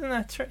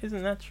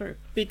 isn't that true?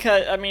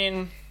 Because, I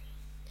mean...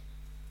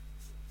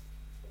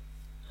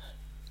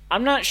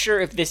 I'm not sure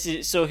if this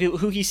is... So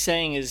who he's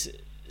saying is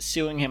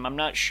suing him, I'm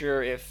not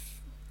sure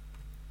if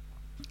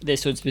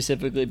this would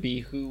specifically be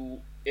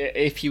who...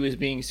 If he was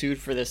being sued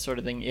for this sort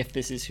of thing, if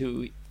this is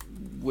who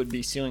would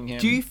be suing him.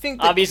 Do you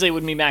think... Obviously it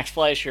would be Max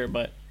Fleischer,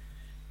 but...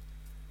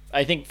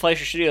 I think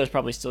Fleischer Studios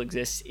probably still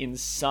exists in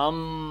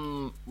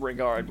some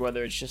regard,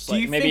 whether it's just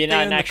like maybe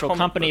not an actual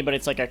company, but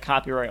it's like a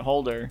copyright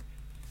holder.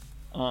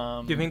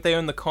 Do you think they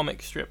own the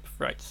comic strip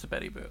rights to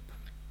Betty Boop?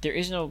 There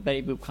is no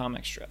Betty Boop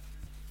comic strip.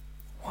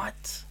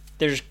 What?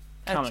 There's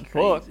comic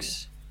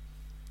books.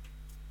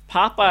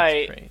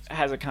 Popeye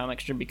has a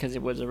comic strip because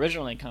it was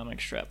originally a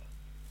comic strip,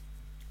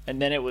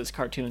 and then it was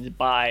cartoons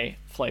by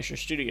Fleischer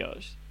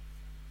Studios.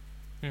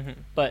 Mm-hmm.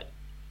 But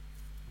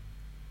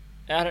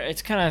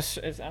it's kind of,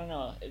 I don't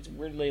know, it's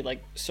weirdly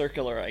like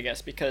circular, I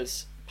guess,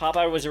 because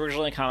Popeye was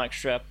originally a comic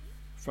strip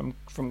from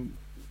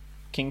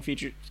King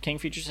Feature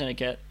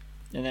Syndicate,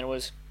 and then it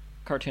was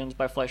cartoons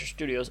by Fleischer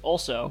Studios.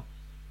 Also,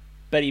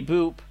 Betty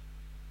Boop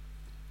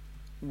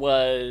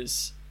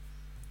was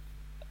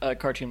a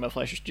cartoon by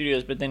Fleischer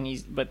Studios, but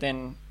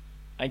then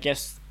I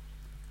guess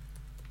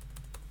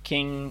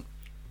King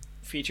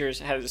Features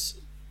has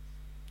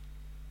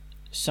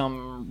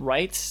some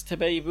rights to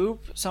Betty Boop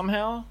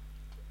somehow.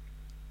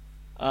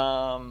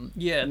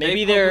 Yeah,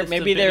 maybe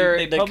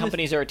the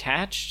companies are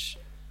attached.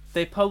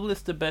 They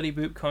published a Betty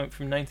Boop comic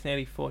from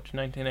 1984 to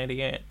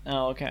 1988.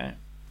 Oh, okay.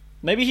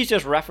 Maybe he's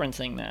just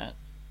referencing that.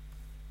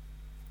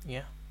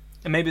 Yeah,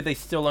 and maybe they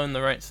still own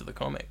the rights to the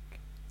comic,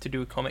 to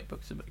do comic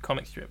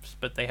strips,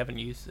 but they haven't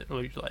used it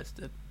or utilized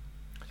it.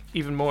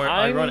 Even more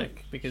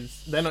ironic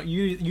because they're not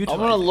utilizing. I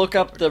want to look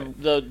up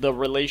the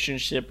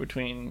relationship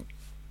between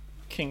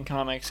King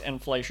Comics and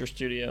Fleischer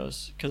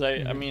Studios because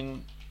I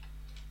mean.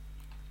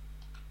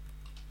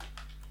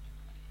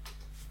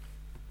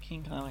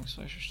 King Comics,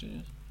 Fleischer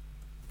Studios.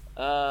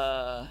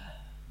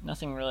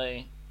 Nothing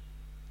really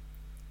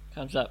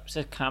comes up. It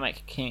says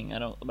Comic King.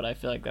 But I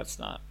feel like that's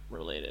not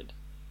related.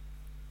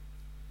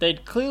 They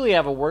clearly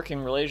have a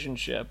working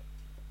relationship.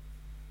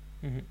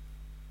 Mm-hmm.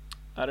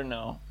 I don't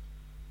know.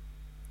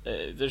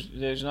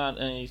 There's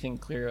not anything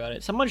clear about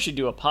it. Someone should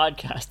do a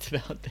podcast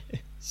about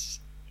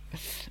this,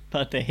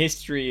 about the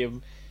history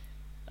of.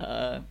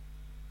 The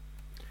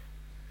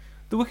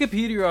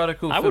Wikipedia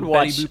article. I would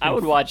watch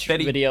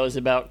videos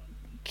about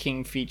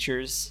King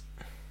Features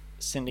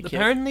Syndicate.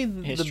 Apparently,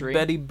 history. The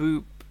Betty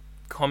Boop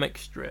comic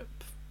strip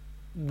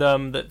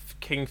that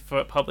King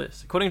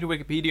published, according to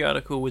Wikipedia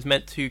article, was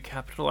meant to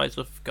capitalize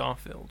with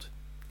Garfield,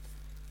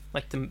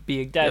 like to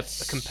be a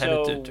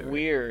competitor. That's so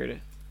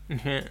weird.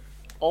 Mm-hmm.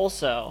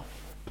 Also,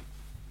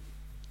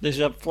 there's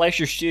a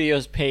Fleischer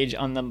Studios page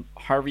on the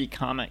Harvey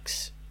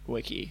Comics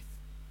wiki.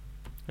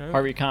 Oh.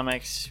 Harvey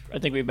Comics, I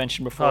think we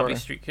mentioned before. Harvey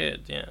Street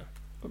Kids, yeah.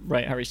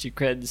 Right, Harvey Street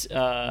Kids.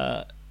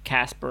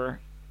 Casper,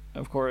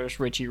 of course,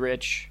 Richie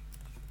Rich.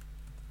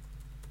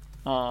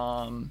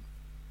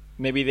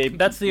 Maybe they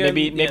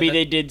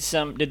they did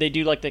some. Did they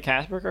do like the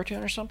Casper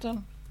cartoon or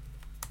something?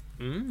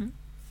 Mm-hmm.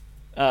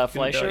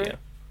 Fleischer.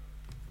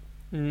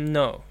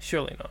 No,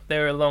 surely not. They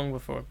were long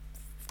before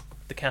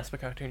the Casper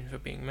cartoons were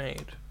being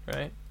made,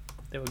 right?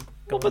 They were.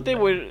 Well, but they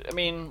were. I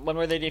mean, when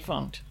were they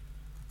defunct?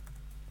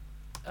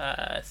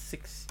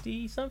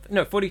 60 something.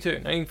 No,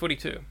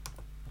 1942.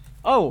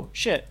 Oh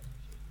shit!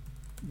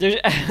 There's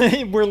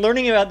we're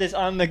learning about this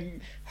on the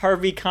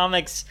Harvey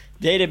Comics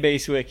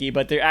database wiki,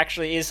 but there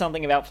actually is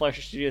something about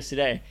Fleischer Studios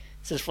today. It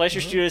says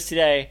Fleischer Studios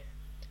today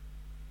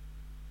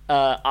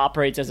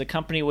operates as a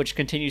company which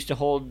continues to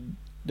hold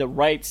the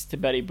rights to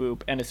Betty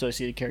Boop and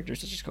associated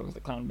characters such as Coco the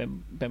Clown,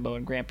 Bimbo,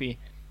 and Grampy.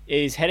 It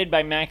is headed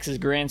by Max's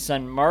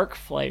grandson Mark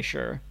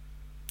Fleischer,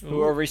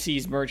 who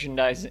oversees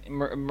merchandising.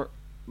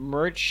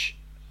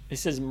 It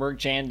says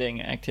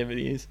merchanding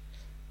activities.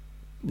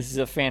 This is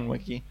a fan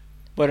wiki,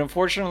 but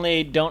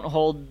unfortunately don't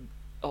holds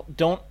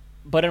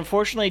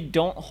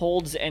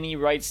any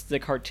rights to the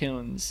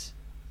cartoons.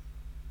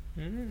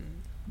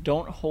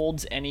 Don't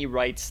holds any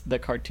rights to the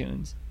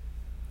cartoons.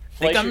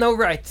 They got no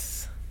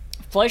rights.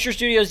 Fleischer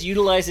Studios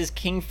utilizes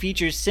King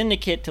Features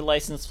Syndicate to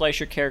license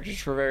Fleischer characters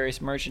for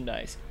various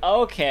merchandise.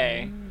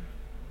 Okay.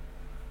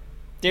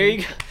 There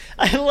you go.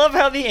 I love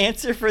how the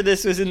answer for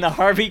this was in the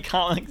Harvey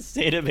Comics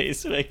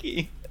database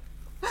wiki.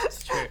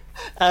 It's true.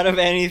 Out of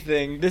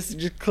anything, this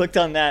just clicked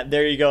on that.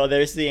 There you go.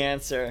 There's the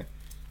answer.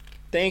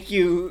 Thank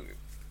you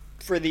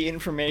for the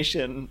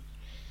information,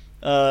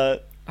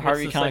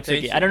 Harvey Comics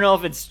wiki. I don't know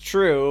if it's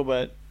true,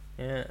 but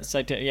yeah.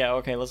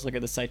 Okay, let's look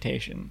at the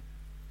citation.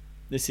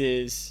 This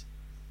is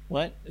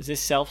what? Is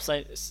this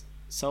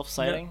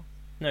self-citing?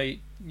 No.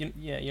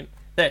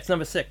 There, it's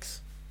number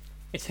 6.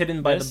 It's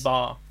hidden by the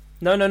bar.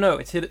 No.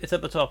 It's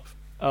at the top.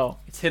 Oh.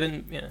 It's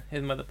hidden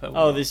by the purple.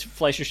 Oh, this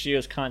Fleischer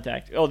Studios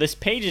contact. Oh, this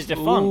page is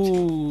defunct.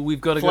 Ooh, we've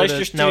got to go to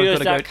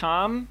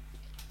FleischerStudios.com.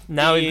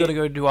 Now we've got to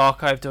go to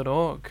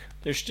archive.org.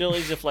 There still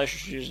is a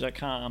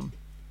FleischerStudios.com,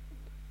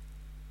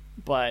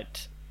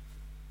 but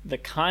the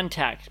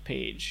contact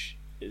page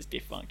is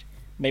defunct.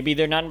 Maybe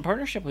they're not in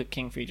partnership with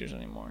King Features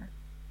anymore.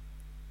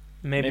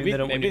 Maybe they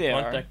don't want to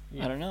contact.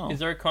 I don't know. Is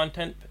there a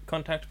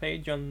contact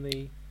page on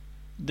the...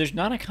 There's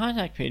not a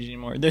contact page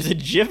anymore. There's a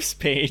GIFs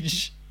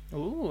page.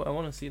 Ooh, I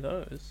want to see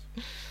those.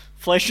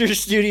 Fleischer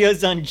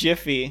Studios on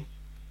Jiffy.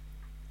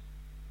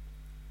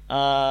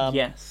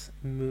 Yes.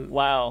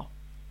 Wow.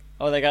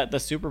 Oh, they got the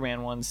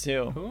Superman ones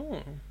too. Ooh.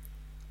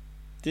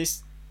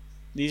 These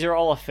are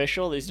all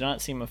official? These do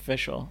not seem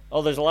official.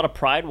 Oh, there's a lot of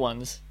Pride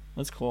ones.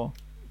 That's cool.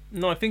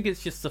 No, I think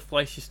it's just the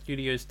Fleischer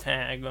Studios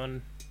tag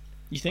on...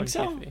 You think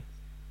so? Jiffy.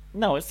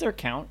 No, it's their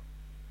account.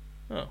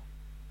 Oh.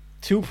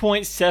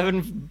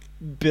 2.7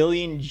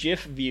 billion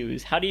GIF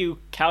views. How do you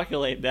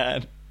calculate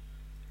that?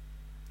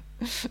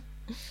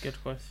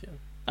 Good question.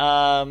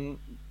 I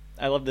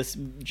love this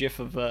GIF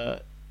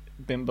of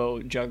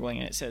Bimbo juggling,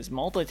 and it says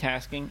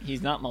multitasking.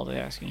 He's not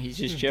multitasking. He's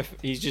just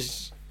He's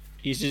just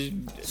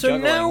so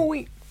juggling.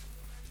 Now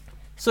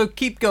So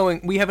keep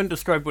going. We haven't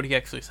described what he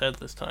actually said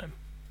this time.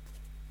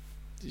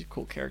 These are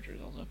cool characters,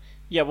 also.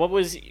 Yeah, what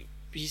was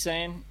he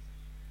saying?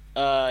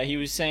 He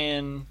was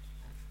saying...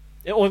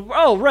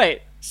 Oh,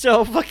 right.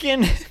 So,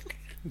 fucking...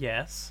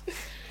 Yes.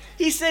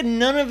 He said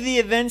none of the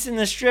events in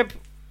the strip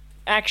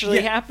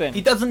actually happened.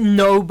 He doesn't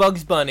know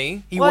Bugs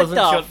Bunny. He wasn't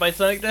shot by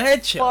Sonic the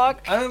Hedgehog.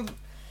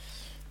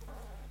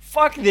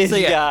 Fuck this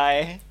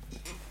guy.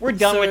 We're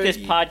done with this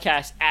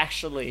podcast,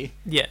 actually.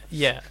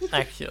 Yeah,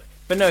 actually.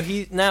 But no,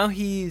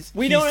 he's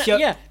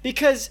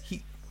because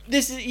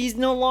he's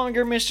no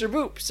longer Mr.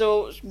 Boop.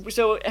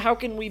 So how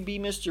can we be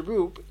Mr.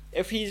 Boop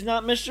if he's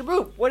not Mr.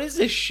 Boop? What is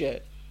this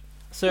shit?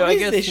 So I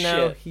guess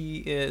now he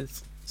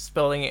is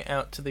spelling it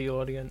out to the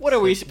audience. What are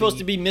we supposed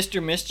to be, Mr.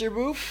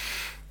 Boop?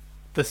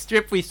 The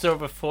strip we saw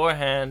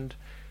beforehand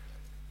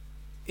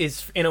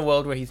is in a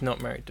world where he's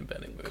not married to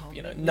Betty Boop.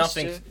 You know,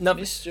 nothing.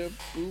 Mr.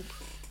 Boop.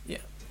 Yeah.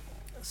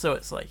 So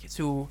it's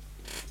all,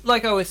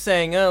 like I was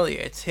saying earlier,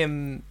 it's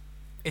him.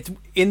 It's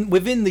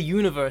within the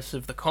universe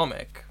of the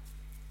comic.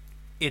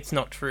 It's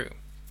not true.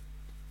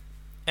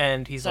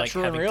 And he's not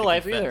true in real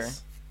life either.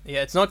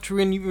 Yeah, it's not true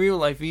in real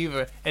life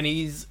either. And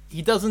he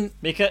doesn't,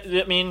 because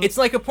I mean, it's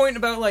like a point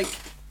about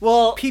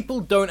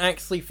people don't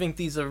actually think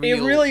these are real.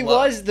 It really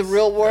was the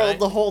real world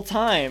the whole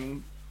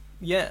time.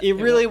 Yeah, it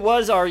really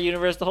was our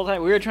universe the whole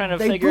time. We were trying to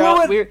figure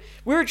out. We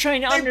were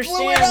trying to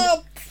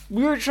understand.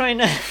 We were trying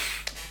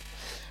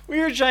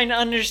to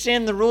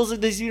understand the rules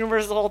of this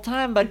universe the whole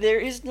time, but there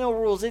is no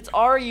rules. It's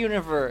our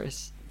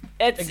universe.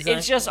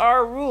 It's just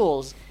our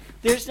rules.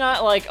 There's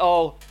not like,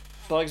 oh,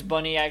 Bugs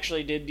Bunny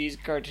actually did these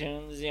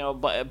cartoons,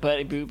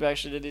 Betty Boop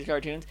actually did these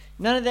cartoons.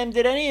 None of them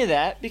did any of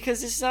that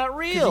because it's not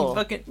real.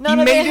 None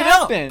of it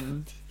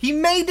happened. He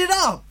made it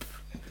up.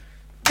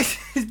 This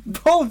is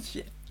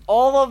bullshit.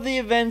 All of the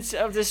events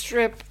of the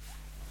strip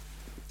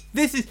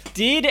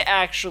did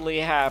actually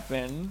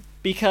happen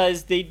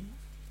because they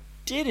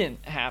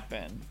didn't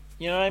happen.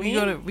 You know what I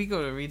mean? We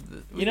gotta read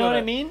the... You know what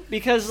I mean?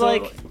 Because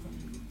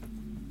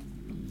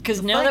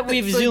because now that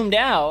we've zoomed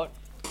out,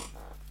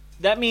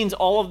 that means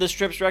all of the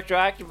strips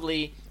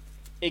retroactively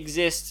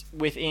exist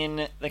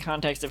within the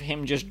context of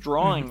him just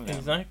drawing them.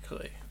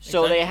 Exactly.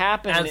 So they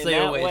happen as in they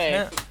that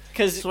way.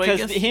 Because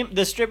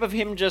the strip of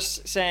him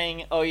just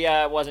saying, "Oh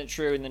yeah, it wasn't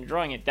true," and then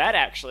drawing it, that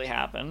actually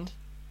happened.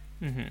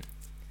 Mm-hmm.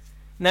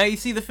 Now you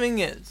see, the thing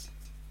is,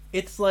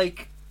 it's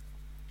like,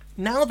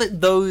 now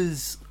that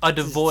those are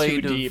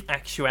devoid of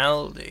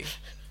actuality,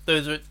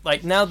 those are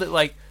now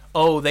that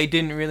they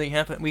didn't really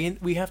happen.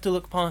 We have to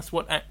look past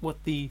what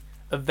the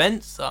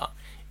events are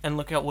and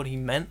look at what he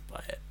meant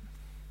by it.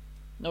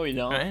 No, we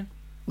don't. Right?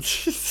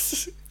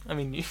 I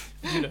mean, you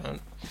don't.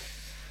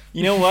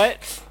 You know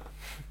what?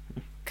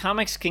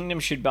 Comics Kingdom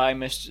should buy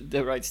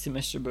the rights to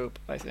Mr. Boop,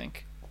 I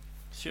think.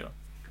 Sure.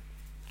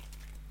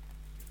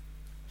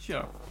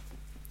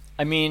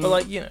 I mean...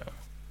 But,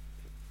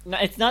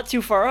 it's not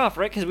too far off,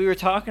 right? Because we were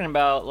talking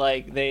about,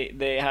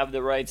 they have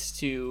the rights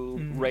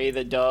to Ray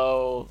the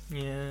Doe.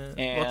 Yeah.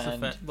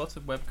 And lots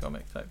of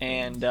webcomic type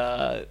and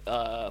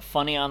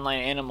Funny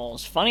Online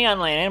Animals. Funny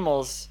Online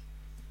Animals,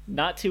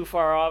 not too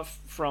far off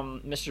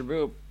from Mr.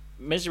 Boop.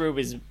 Mr. Boop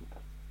is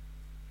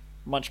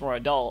much more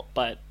adult,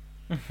 but...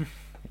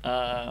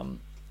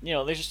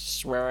 there's just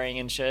swearing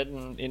and shit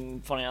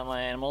in Funny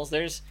Online Animals.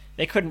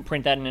 They couldn't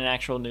print that in an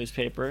actual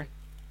newspaper.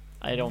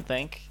 I don't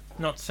think.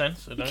 Not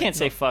censored. You can't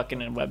say fuck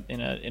in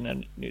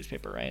a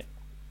newspaper, right?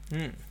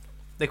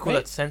 They call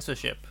that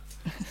censorship.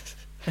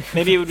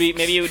 Maybe it would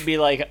be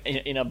like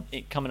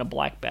come in a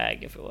black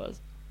bag if it was.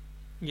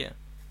 Yeah.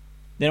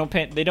 They don't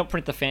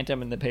print the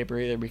Phantom in the paper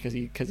either because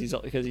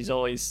he's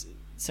always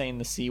saying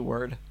the C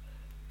word.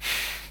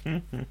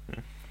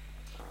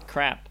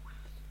 Crap.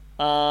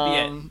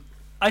 Yeah.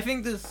 I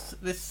think this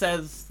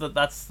says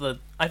that's the.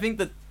 I think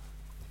that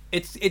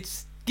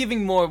it's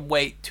giving more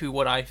weight to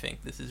what I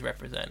think this is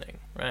representing,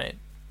 right?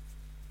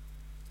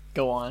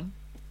 Go on.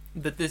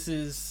 That this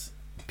is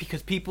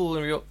because people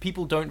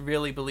don't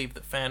really believe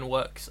that fan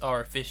works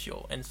are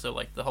official, and so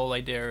like the whole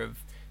idea of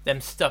them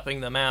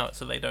stuffing them out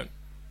so they don't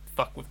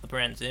fuck with the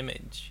brand's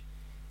image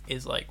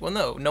is like,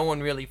 well, no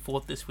one really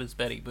thought this was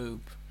Betty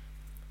Boop.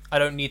 I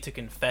don't need to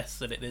confess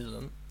that it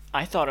isn't.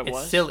 I thought it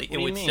was. It's silly. It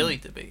was silly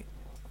to be.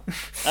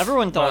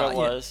 Everyone thought it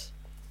was.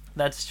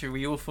 That's true.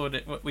 We all thought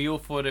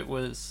it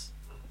was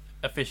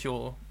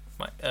official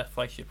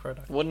flagship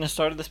product. Wouldn't have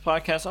started this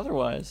podcast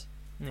otherwise.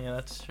 Yeah,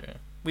 that's true.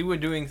 We were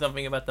doing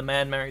something about the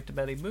man married to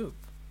Betty Boop.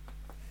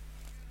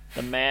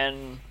 The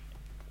man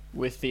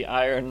with the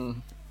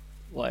iron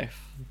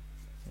life.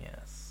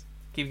 Yes.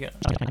 Keep going.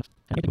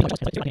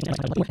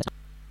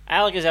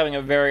 Alec is having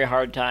a very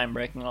hard time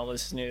breaking all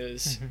this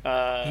news.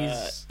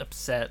 He's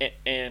upset.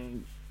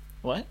 And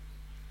what?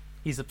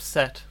 He's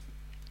upset.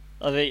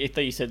 I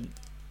thought you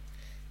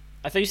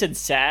said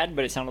sad,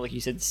 but it sounded like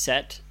you said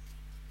set.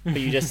 But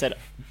you just said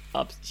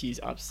he's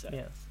upset.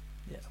 Yes.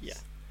 Yeah.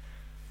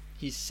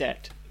 He's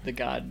set. The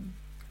god.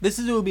 This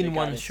is all being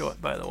one shot,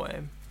 by the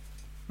way.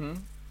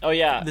 Oh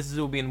yeah. This is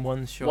all being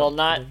one shot. Well,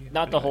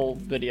 not the whole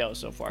video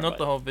so far. Not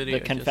the whole video.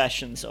 The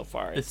confession so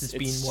far. It's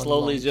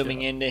slowly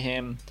zooming shot. into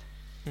him.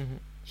 Mm-hmm.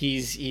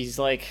 He's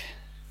like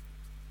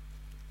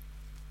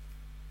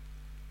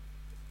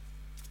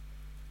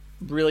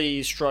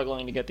really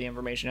struggling to get the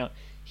information out.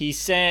 He's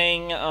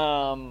saying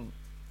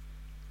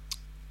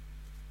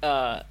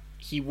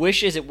he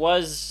wishes it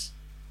was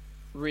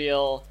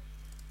real.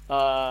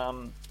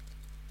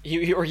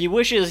 He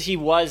wishes he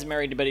was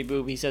married to Betty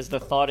Boop. He says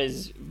the thought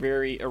is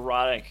very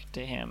erotic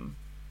to him.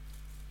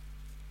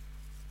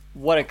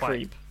 What a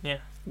creep. Yeah.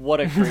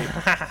 What a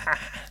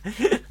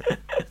creep.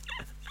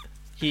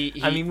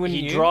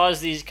 He draws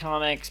these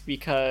comics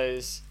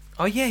because...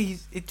 Oh yeah,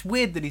 it's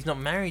weird that he's not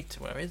married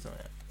to her, isn't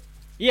it?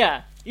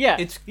 Yeah.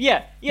 It's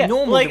yeah.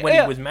 normal like, when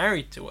he was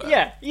married to her.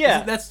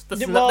 Yeah. That's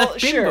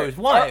Bimbo's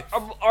wife.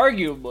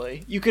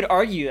 Arguably, you could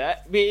argue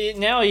that. But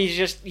now he's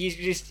just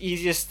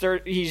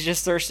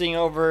thirsting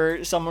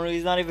over someone who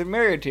he's not even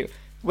married to.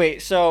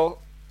 Wait, so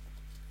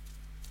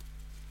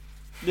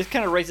this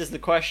kind of raises the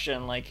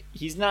question: like,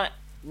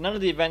 none of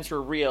the events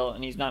were real,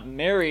 and he's not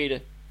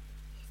married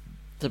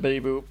to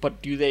Betty Boop,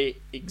 but do they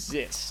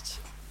exist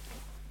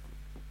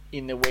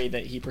in the way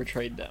that he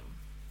portrayed them?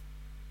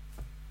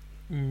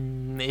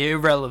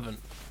 Irrelevant.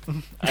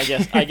 I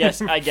guess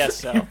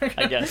so.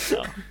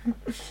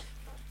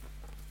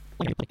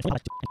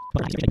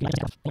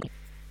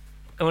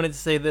 I wanted to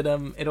say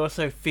that it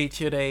also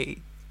featured a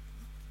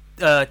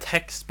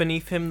text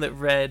beneath him that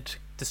read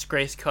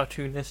 "Disgraced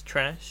cartoonist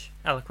trash."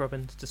 Alec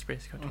Robbins,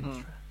 disgraced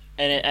cartoonist trash.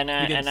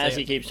 And as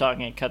he keeps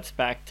talking, it cuts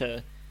back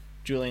to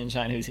Julian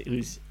Shine,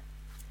 who's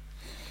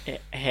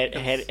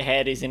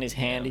head is in his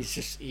hand.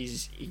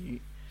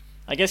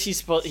 I guess he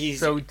doesn't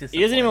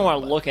even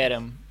want to look at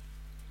him.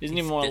 He doesn't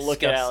even want to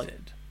look at Alec.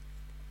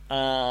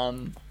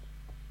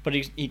 But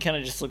he kind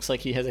of just looks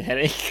like he has a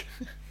headache.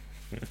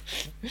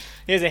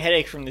 He has a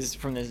headache from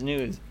this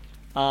news.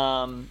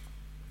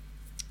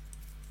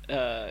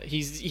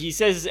 He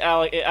says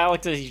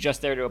Alec says he's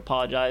just there to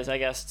apologize, I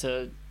guess,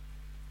 is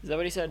that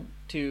what he said?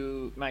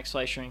 To Max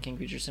Fleischer and King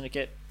Feature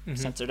Syndicate.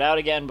 Censored out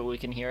again, but we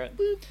can hear it.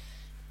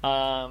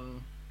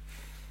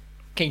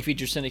 King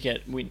Feature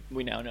Syndicate, we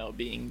now know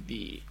being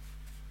the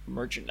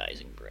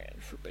merchandising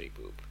brand for Betty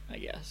Boop, I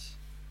guess.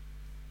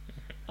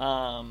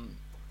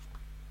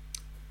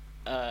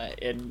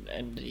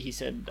 And he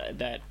said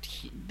that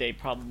they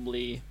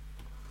probably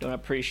don't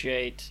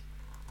appreciate.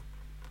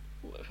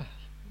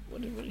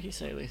 What did he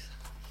say, Lisa?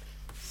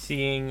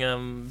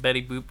 Seeing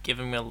Betty Boop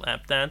giving me a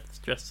lap dance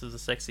dressed as a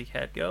sexy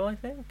cat girl, I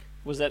think.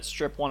 Was that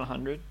Strip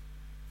 100?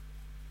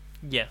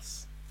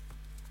 Yes.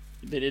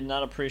 They did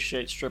not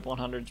appreciate Strip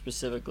 100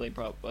 specifically,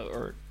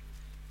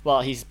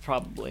 he's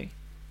probably.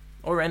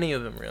 Or any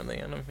of them, really.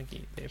 I don't think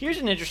Here's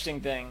an interesting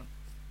thing.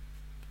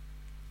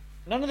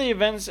 None of the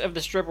events of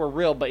the strip were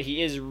real, but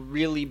he is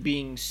really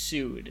being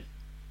sued.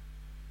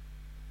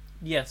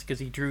 Yes, because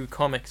he drew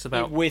comics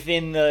about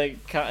within the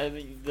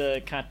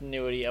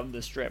continuity of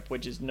the strip,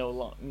 which is no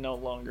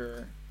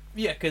longer.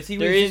 Yeah, because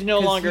there is no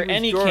longer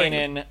any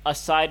canon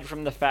aside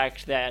from the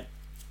fact that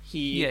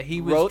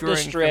he wrote the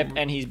strip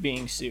and he's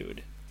being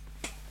sued.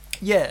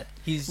 Yeah,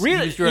 he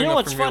was drawing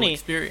what's funny?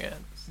 Experience.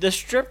 The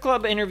strip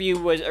club interview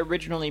was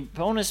originally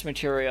bonus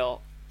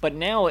material, but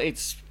now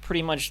it's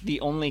pretty much the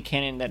only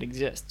canon that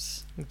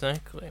exists.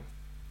 Exactly.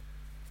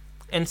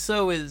 And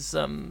so is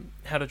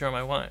How to Draw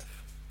My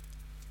Wife.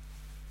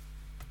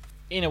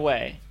 In a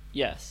way.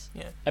 Yes.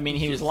 Yeah. I mean,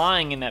 he was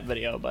lying in that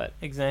video, but...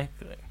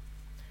 Exactly.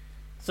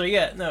 So,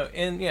 yeah, no,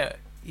 and, yeah,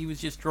 he was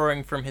just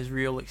drawing from his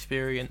real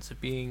experience of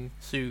being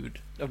sued.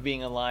 Of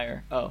being a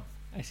liar. Oh,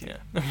 I see. Yeah.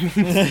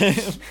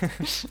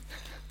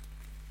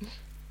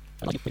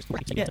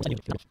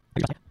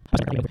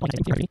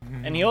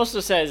 And he also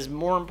says,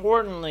 more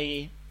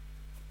importantly,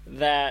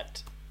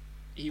 that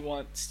he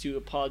wants to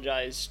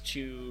apologize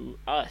to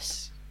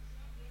us.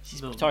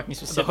 He's talking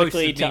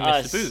specifically to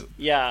us.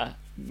 Yeah,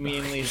 me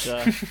and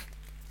Lisa.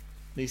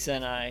 Lisa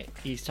and I.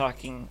 He's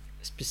talking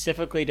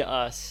specifically to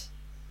us,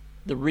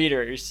 the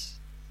readers,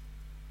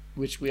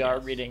 which we are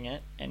reading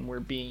it, and we're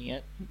being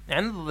it.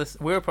 And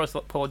we're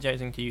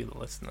apologizing to you, the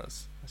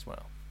listeners, as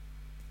well.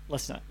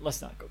 Let's not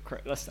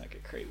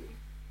get crazy.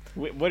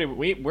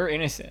 We're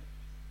innocent.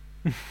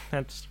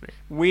 That's true.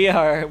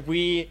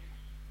 We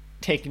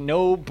take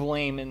no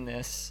blame in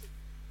this,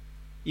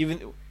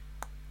 even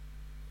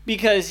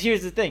because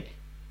here's the thing,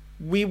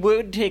 we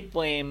would take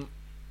blame.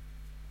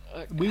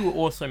 We were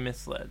also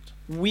misled.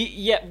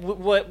 We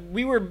were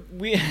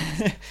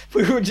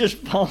just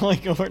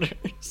following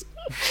orders.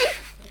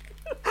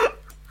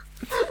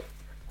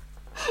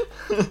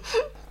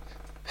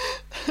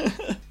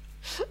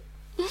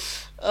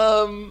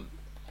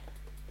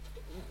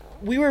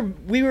 We were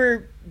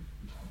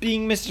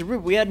being Mr.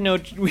 Roop. We had no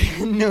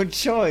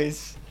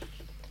choice.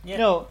 Yeah,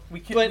 no,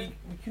 we couldn't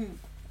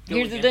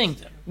here's the thing.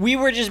 Him. We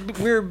were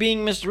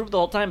being Mr. Boop the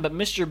whole time, but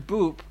Mr.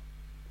 Boop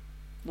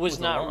was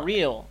not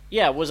real.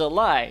 Yeah, it was a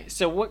lie.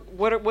 So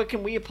what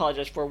can we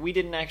apologize for? We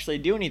didn't actually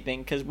do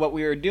anything because what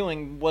we were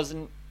doing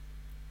wasn't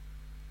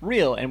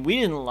real, and we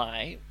didn't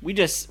lie. We were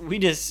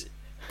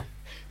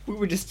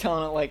just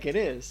telling it like it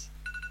is.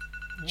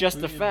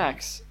 Just the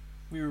facts.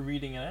 We were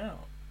reading it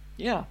out.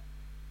 Yeah.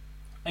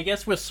 I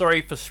guess we're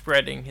sorry for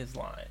spreading his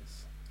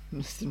lies.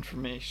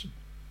 Misinformation.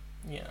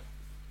 Yeah.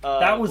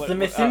 That was the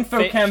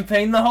misinfo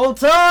campaign the whole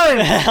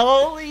time!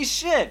 Holy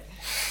shit!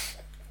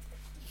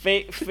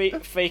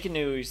 Fake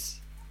news.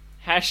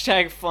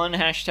 Hashtag fun,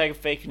 hashtag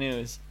fake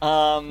news.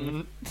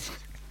 More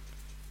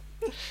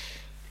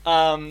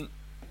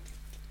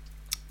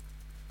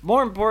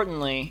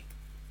importantly,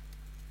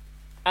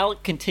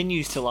 Alec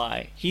continues to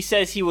lie. He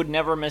says he would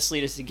never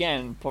mislead us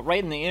again, but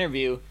right in the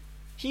interview,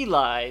 he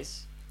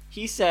lies.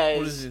 He says...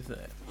 What does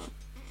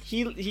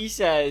he say? He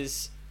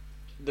says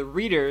the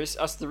readers,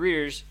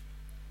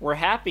 were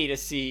happy to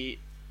see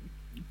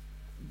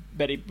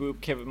Betty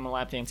Boop give him a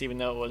lap dance, even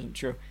though it wasn't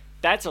true.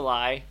 That's a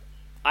lie.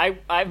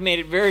 I've made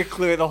it very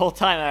clear the whole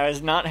time I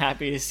was not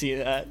happy to see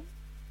that.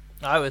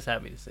 I was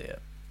happy to see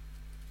it.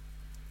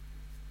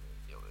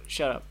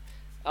 Shut up.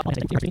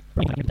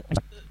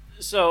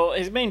 So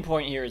his main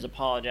point here is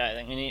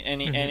apologizing,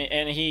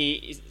 and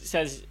he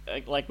says,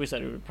 like we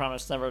said, we would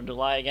promise never to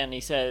lie again. He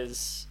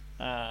says,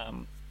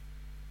 all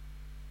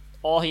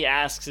he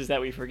asks is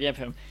that we forgive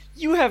him.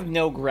 You have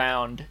no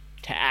ground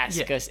to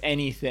ask us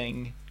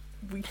anything,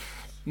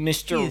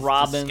 Mr.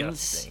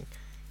 Robbins.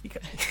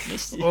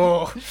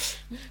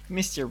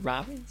 Mr.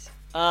 Robbins.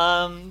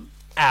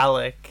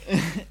 Alec.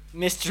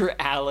 Mr.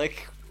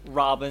 Alec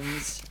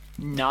Robbins,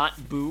 not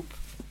Boop,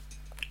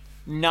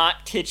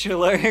 not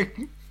titular.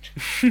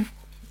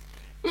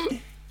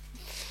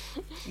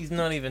 He's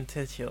not even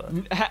titular.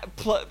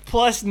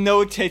 Plus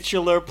no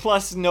titular,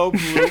 plus no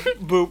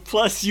Boop,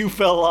 plus you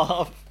fell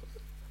off.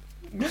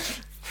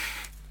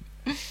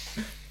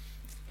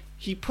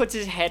 He puts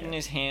his head in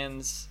his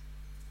hands.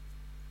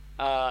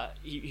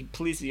 He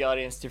pleads the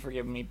audience to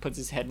forgive him. He puts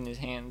his head in his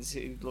hands.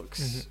 He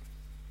looks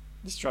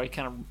distraught. He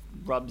kind of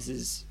rubs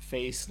his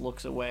face,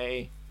 looks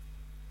away.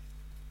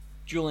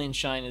 Julian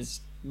Shine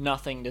has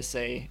nothing to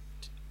say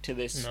to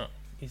this. No,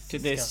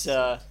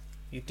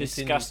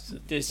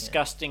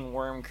 disgusting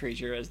worm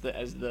creature, as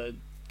the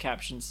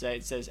captions say.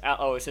 It says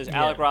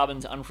Alec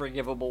Robbins,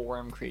 unforgivable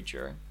worm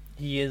creature.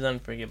 He is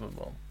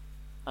unforgivable.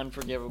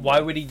 Unforgivable. Why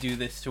would he do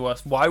this to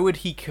us? Why would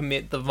he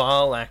commit the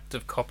vile act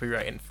of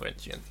copyright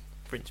infringement?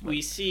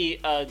 We see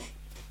a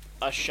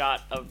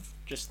shot of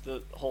just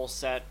the whole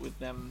set with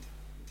them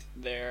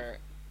there.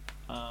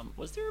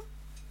 Was there a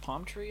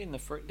palm tree in the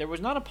first? There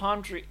was not a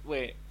palm tree.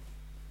 Wait.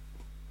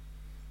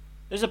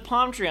 There's a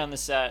palm tree on the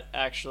set,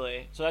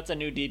 actually. So that's a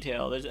new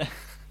detail. It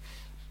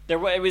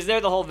was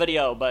there the whole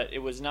video, but it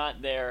was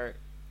not there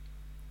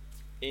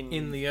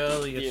in the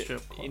earlier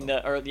strip club. In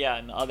the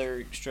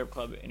other strip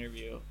club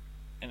interview.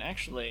 And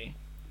actually,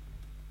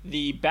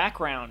 the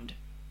background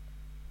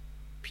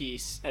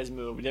piece has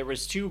moved. There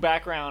was 2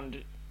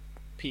 background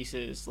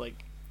pieces,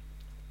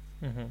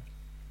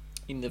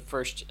 in the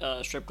first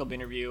strip club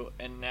interview,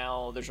 and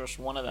now there's just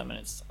one of them, and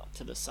it's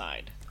to the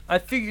side. I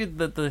figured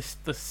that the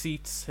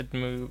seats had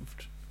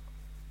moved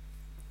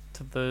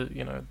to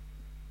the,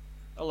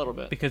 a little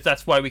bit, because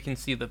that's why we can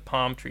see the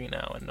palm tree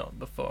now and not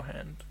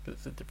beforehand, because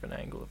it's a different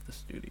angle of the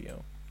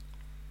studio.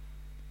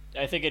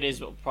 I think it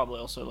is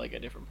probably also a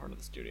different part of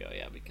the studio,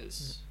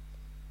 because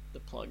the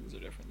plugs are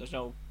different. There's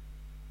no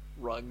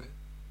rug.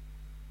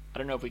 I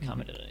don't know if we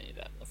commented on any of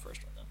that in the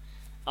first one,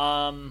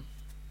 though.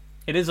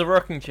 It is a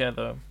rocking chair,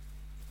 though.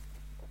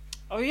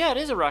 Oh yeah, it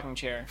is a rocking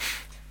chair.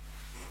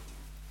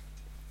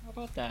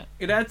 about that?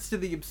 It adds to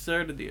the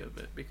absurdity of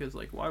it because,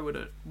 like, why would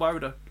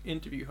a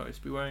interview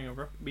host be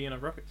be in a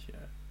rocket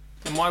chair,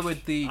 and why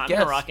would the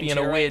guest be in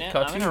a weird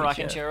cartoon I'm in a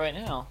rocking chair right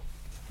now.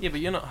 Yeah, but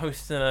you're not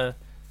hosting a.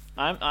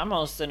 I'm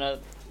hosting a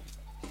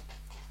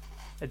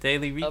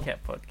daily recap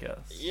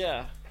podcast.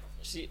 Yeah.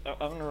 See,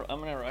 I'm in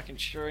a rocking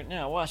chair right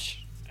now.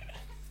 Watch.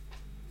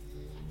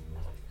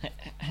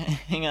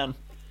 Hang on.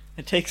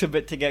 It takes a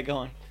bit to get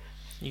going.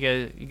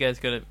 You guys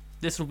gotta.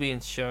 This will be in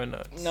show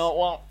notes. No, it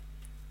won't.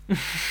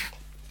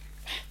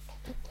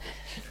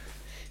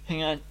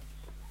 Hang on.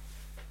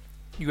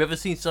 You ever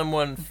seen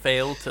someone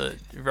fail to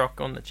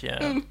rock on the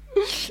chair?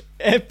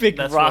 Epic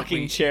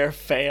rocking chair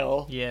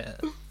fail. Yeah.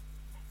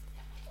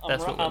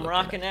 I'm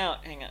rocking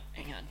out. Hang on.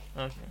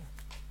 Okay.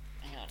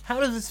 Hang on. How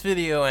does this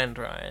video end,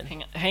 Ryan?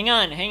 Hang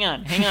on.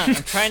 I'm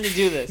trying to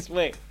do this.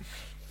 Wait.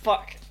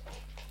 Fuck.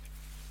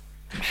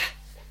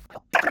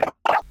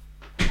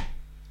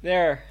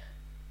 There.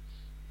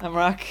 I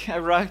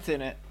rocked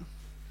in it.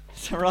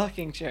 It's a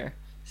rocking chair.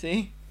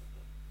 See?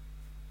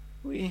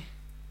 It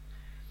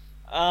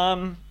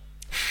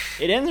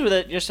ends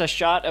with just a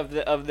shot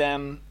of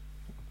them,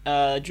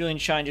 Julian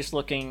Shine just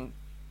looking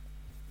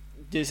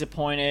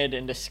disappointed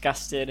and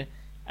disgusted.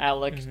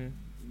 Alec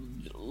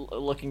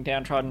looking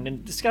downtrodden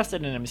and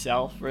disgusted in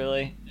himself,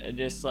 really.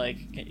 Just like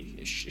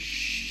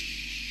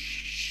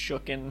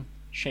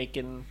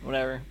shaken,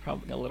 whatever,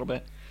 probably a little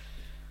bit.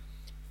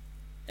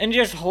 And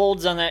just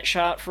holds on that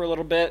shot for a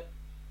little bit.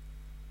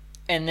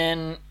 And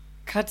then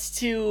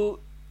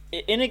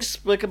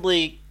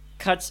inexplicably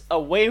cuts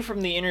away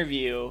from the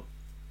interview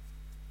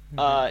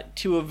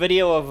to a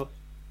video of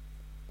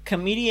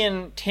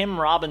comedian Tim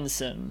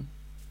Robinson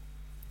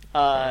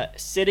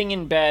sitting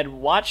in bed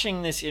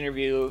watching this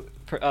interview,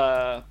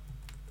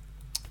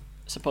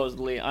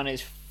 supposedly on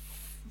his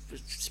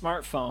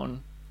smartphone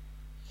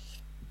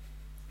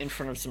in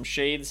front of some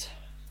shades.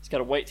 He's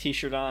got a white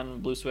t-shirt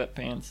on, blue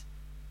sweatpants,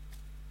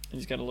 and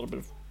he's got a little bit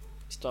of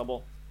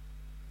stubble.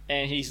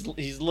 And he's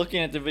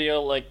looking at the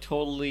video like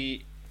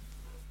totally,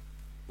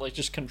 like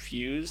just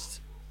confused.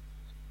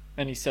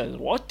 And he says,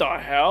 "What the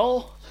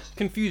hell?"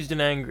 Confused and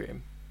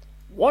angry.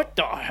 What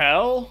the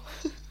hell?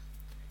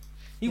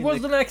 He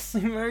wasn't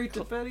actually married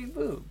to Betty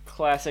Boop.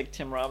 Classic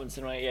Tim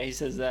Robinson, right? Yeah, he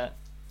says that.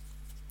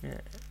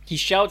 Yeah. He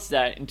shouts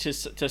that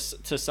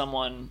to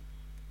someone.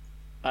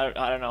 I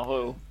don't know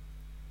who.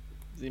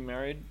 Is he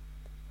married?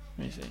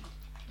 Let me see.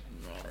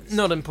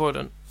 Not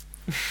important.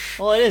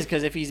 Well, it is,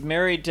 because if he's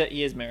married to...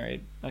 He is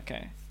married.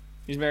 Okay.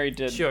 He's married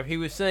to... Sure, he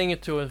was saying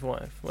it to his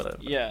wife. Whatever.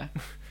 Yeah.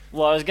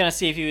 Well, I was going to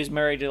see if he was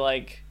married to,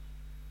 like,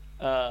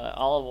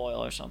 olive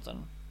oil or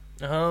something.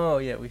 Oh,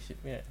 yeah, we should...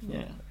 Yeah.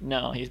 Yeah.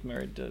 No, he's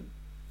married to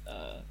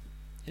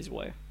his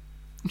wife.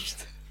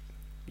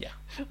 Yeah.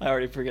 I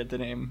already forget the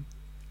name.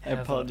 I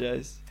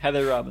apologize.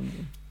 Heather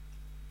Robinson.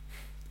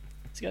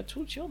 He's got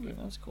 2 children.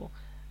 That's cool.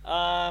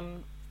 I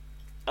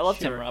love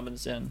Tim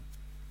Robinson.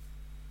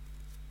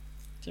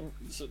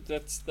 So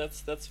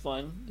that's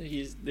fun.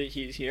 He's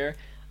here.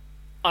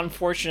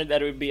 Unfortunate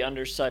that it would be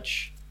under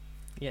such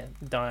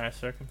dire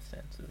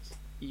circumstances.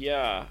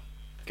 Yeah,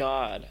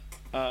 God.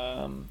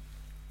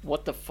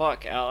 What the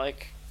fuck,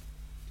 Alec?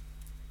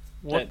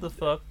 What the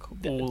fuck,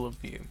 all of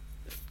you?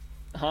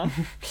 Huh?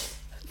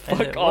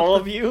 Fuck all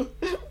of you?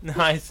 No,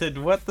 I said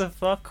what the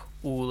fuck,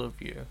 all of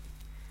you.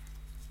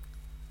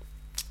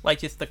 Like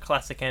just the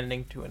classic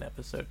ending to an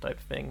episode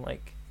type thing,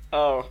 like.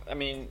 Oh, I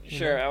mean,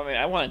 sure. I mean,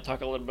 I want to talk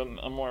a little bit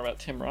more about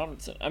Tim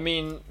Robinson. I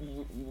mean,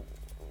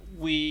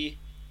 we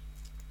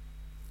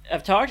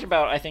have talked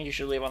about I Think You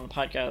Should Leave on the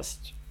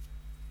podcast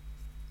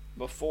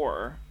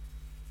before.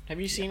 Have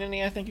you seen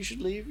any I Think You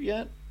Should Leave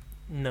yet?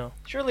 No.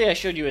 Surely I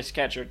showed you a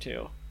sketch or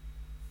two.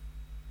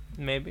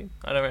 Maybe.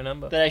 I don't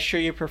remember. Did I show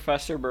you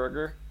Professor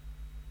Burger?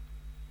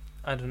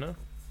 I don't know.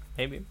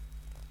 Maybe.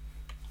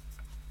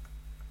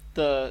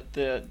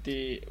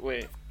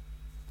 Wait.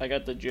 I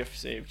got the GIF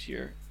saved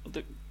here.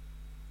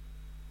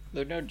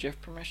 There are no GIF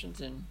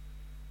permissions in...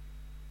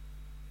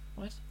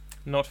 What?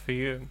 Not for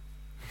you.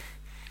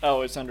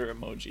 Oh, it's under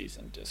emojis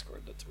in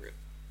Discord. That's weird.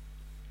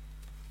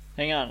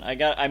 Hang on,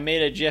 I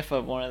made a GIF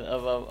of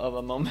of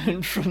a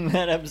moment from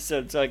that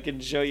episode, so I can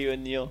show you,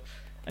 and you'll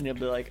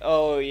be like,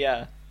 oh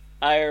yeah,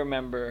 I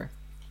remember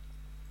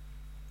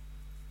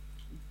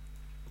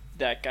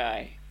that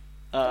guy.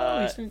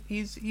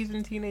 He's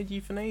in Teenage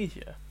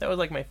Euthanasia. That was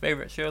like my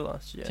favorite show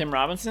last year. Tim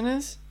Robinson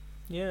is?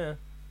 Yeah.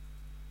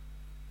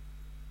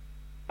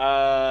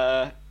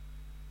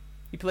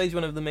 He plays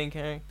one of the main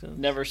characters.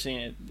 Never seen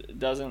it.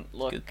 Doesn't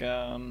look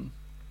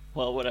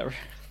well, whatever.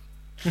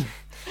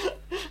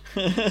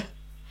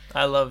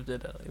 I loved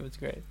it. It was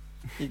great.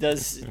 He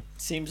does.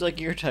 Seems like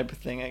your type of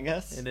thing, I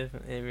guess. It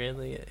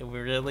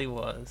really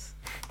was.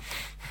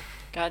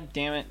 God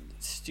damn it!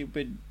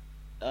 Stupid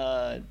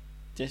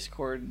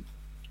Discord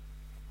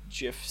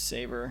GIF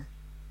saver.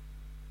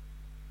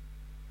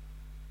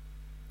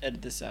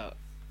 Edit this out.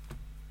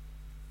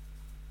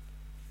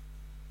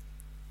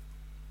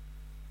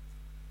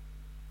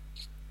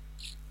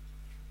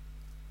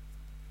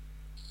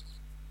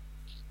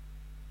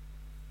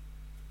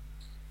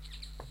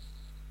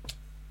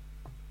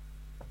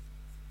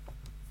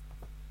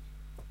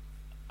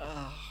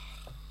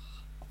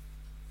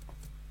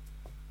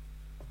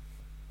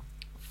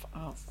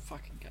 Oh,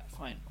 fucking God.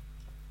 Fine.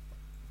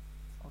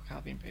 I'll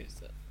copy and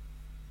paste it.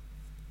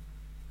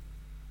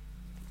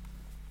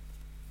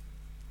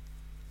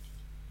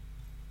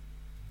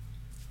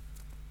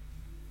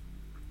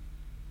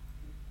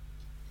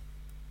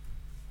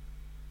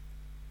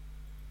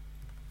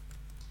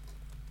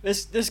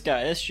 This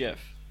guy, this GIF.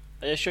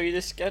 Did I show you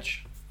this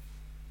sketch?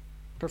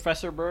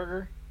 Professor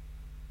Burger?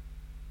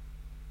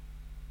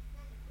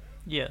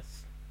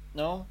 Yes.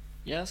 No?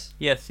 Yes?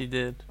 Yes, you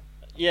did.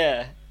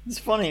 Yeah. It's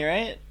funny,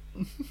 right?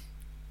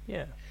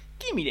 Yeah.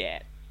 Give me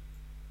that.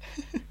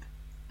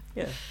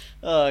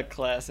 Yeah.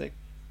 Classic.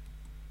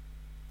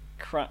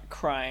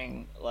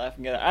 Crying,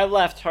 laughing at it. I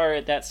laughed harder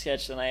at that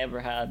sketch than I ever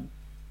had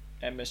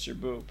at Mr.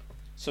 Boop.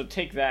 So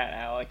take that,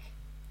 Alec.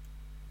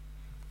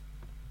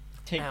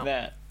 Take Ow.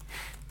 that.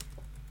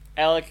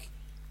 Alec,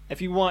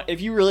 if you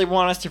really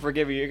want us to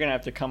forgive you, you're gonna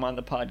have to come on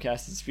the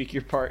podcast and speak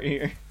your part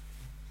here.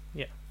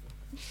 Yeah.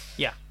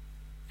 Yeah.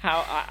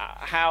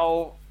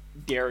 How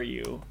dare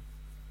you?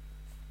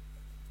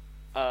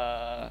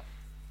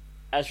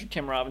 As for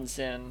Tim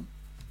Robinson,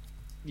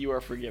 you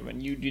are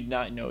forgiven. You did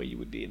not know you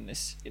would be in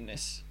this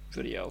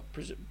video,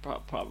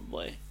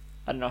 probably.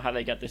 I don't know how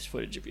they got this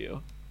footage of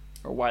you,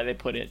 or why they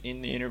put it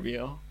in the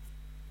interview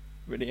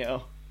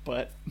video,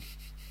 but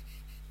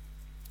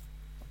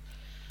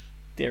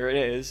there it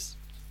is.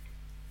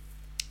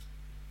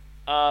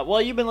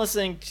 Well, you've been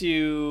listening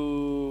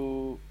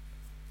to...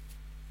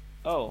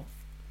 Oh,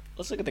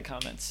 let's look at the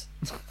comments.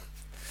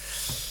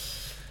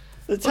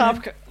 the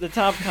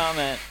top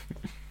comment.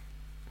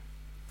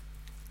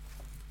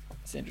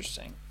 It's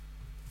interesting.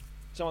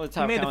 Some of the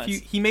top comments.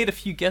 He made a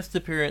few guest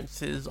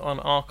appearances on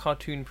Our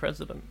Cartoon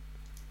President.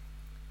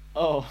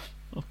 Oh,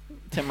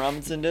 Tim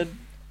Robinson did?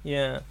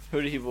 Yeah.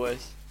 Who did he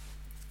voice?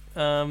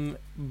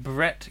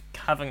 Brett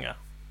Kavanaugh.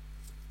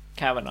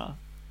 Kavanaugh.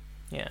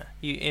 Yeah.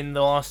 In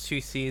the last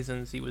 2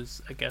 seasons, he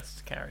was a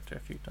guest character a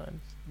few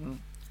times.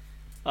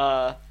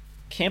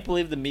 Can't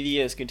believe the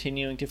media is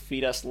continuing to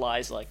feed us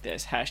lies like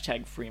this. #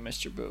 free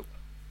Mr. Boop.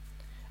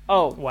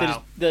 Oh,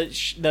 wow. The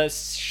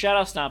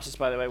shout-out synopsis,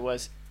 by the way,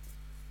 was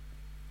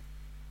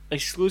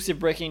exclusive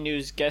breaking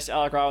news. Guest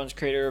Alec Robbins,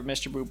 creator of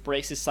Mr. Boop,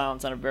 breaks his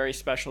silence on a very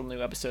special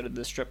new episode of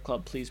The Strip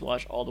Club. Please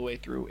watch all the way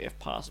through if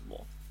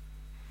possible.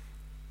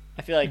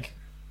 I feel like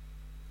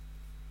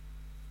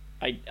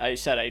I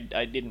said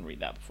I didn't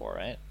read that before,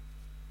 right?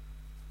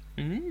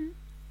 Mm-hmm.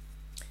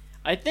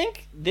 I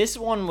think this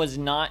one was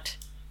not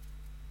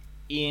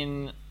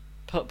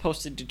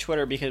posted to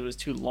Twitter because it was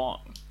too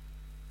long.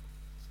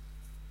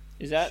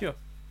 Is that? Sure.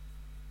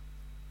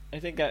 I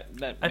think that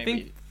may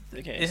be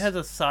the case. It has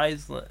a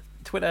size limit.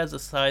 Twitter has a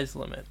size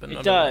limit, but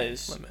not a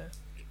limit.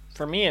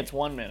 For me, it's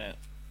 1 minute.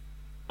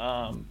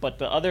 But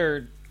the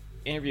other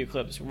interview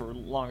clips were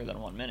longer than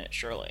 1 minute,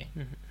 surely.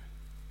 Mm-hmm.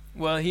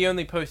 Well, he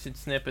only posted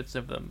snippets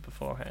of them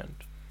beforehand.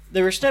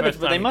 They were snippets,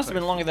 but they must have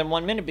been longer than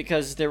 1 minute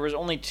because there was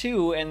only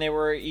 2, and they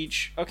were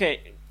each...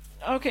 Okay,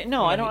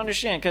 no, I don't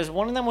understand, because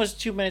one of them was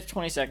 2 minutes,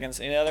 20 seconds,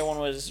 and the other one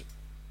was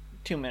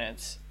 2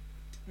 minutes.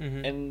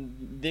 Mm-hmm.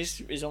 And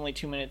this is only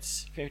 2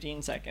 minutes,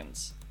 15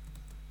 seconds.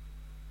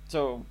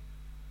 So,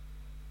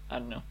 I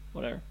don't know,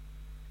 whatever.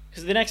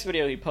 Because the next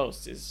video he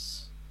posts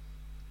is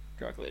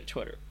directly to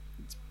Twitter.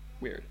 It's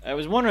weird. I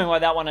was wondering why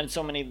that one had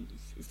so many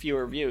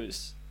fewer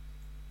views.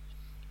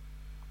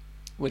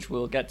 Which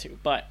we'll get to,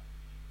 but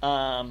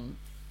mm-hmm.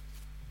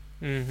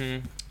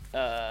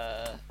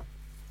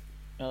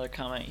 Another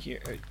comment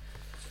here.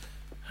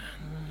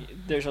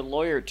 There's a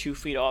lawyer 2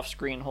 feet off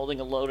screen holding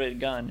a loaded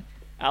gun.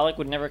 Alec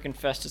would never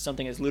confess to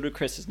something as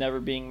ludicrous as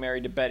never being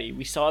married to Betty.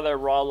 We saw their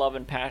raw love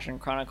and passion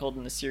chronicled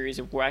in a series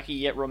of wacky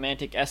yet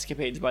romantic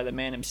escapades by the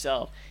man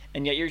himself,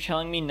 and yet you're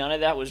telling me none of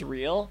that was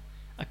real?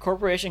 A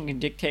corporation can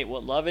dictate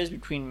what love is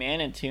between man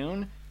and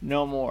tune?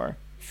 No more.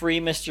 Free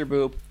Mr.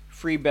 Boop.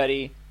 Free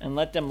Betty, and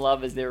let them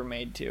love as they were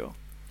made to.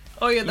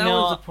 Oh yeah, that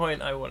was the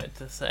point I wanted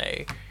to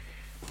say.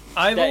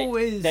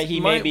 That he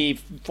may be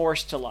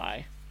forced to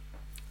lie.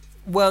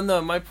 Well,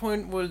 no, my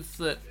point was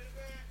that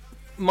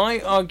my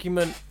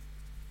argument,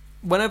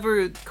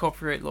 whenever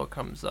copyright law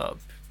comes up,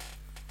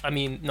 I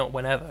mean, not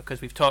whenever,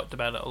 because we've talked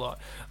about it a lot,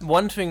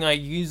 one thing I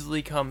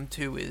usually come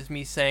to is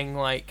me saying,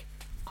 like,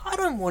 I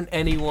don't want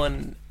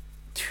anyone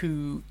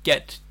to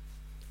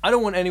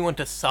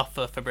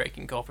suffer for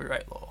breaking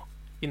copyright law.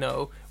 You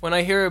know, when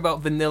I hear about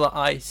Vanilla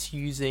Ice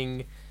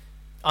using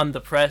Under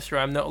Pressure,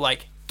 I'm not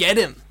like, get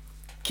him!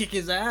 Kick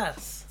his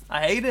ass!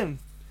 I hate him!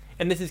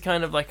 And this is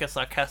kind of like a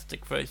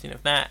sarcastic version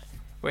of that,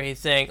 where he's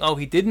saying, oh,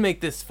 he did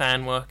make this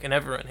fan work and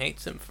everyone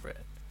hates him for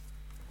it.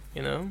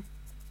 You know?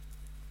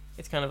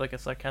 It's kind of like a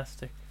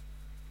sarcastic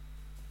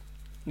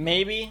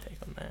maybe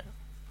take on that.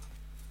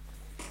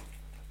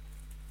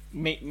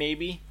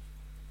 Maybe.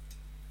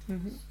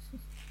 Mm-hmm.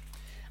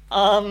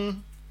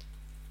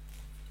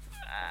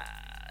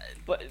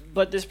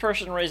 But this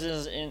person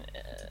raises an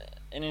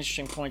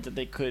interesting point that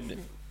they could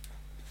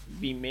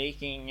be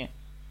making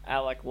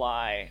Alec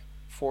lie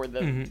for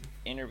the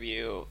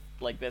interview.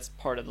 Like, that's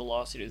part of the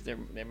lawsuit, is they're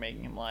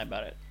making him lie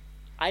about it.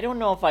 I don't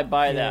know if I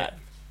buy that.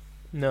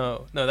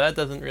 No, that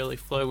doesn't really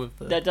flow with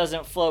the... That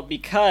doesn't flow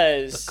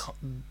because...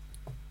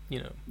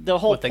 the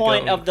whole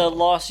point of the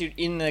lawsuit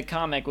in the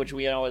comic, which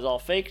we know is all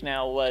fake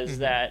now, was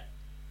that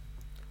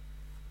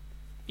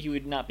he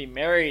would not be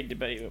married to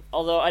Betty Boop.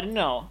 Although, I don't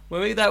know.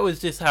 Well, maybe that was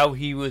just how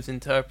he was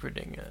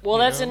interpreting it. Well,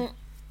 that's an...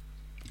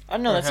 I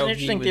don't know, that's an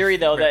interesting theory,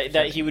 though,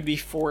 that he would be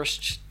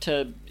forced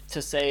to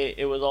say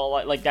it was all...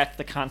 Like, that's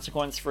the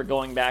consequence for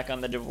going back on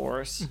the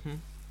divorce.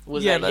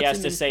 Was that he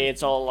has to say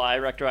it's all a lie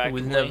retroactively. It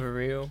was never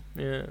real,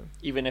 yeah.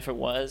 Even if it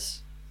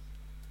was.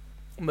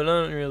 But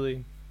I don't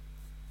really...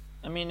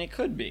 I mean, it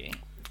could be.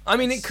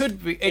 It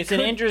could be. It's an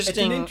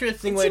interesting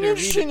way to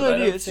read it, but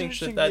I don't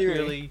think that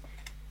really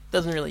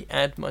doesn't really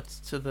add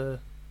much to the...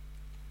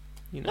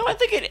 No, I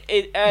think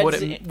it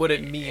adds... What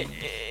it means.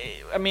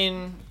 I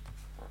mean...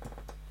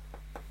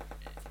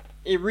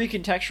 It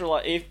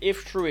recontextualizes...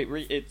 If true, it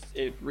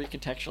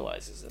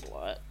recontextualizes it a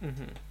lot.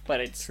 But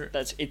it's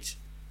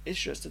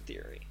just a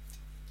theory.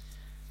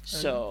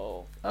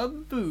 So... A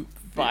boop.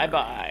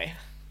 Bye-bye.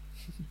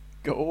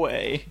 Go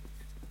away.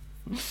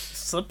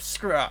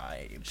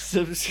 Subscribe.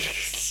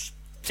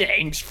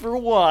 Thanks for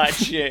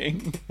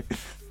watching.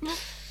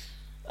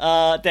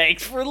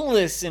 Thanks for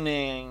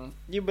listening.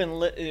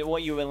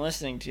 What you've been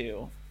listening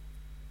to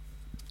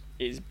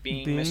is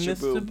Being Mr.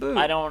 Boop.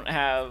 I don't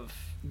have...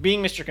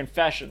 Being Mr.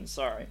 Confession,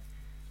 sorry.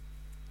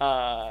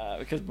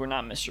 Because we're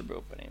not Mr.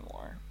 Boop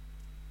anymore.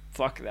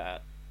 Fuck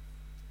that.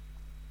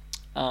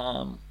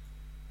 I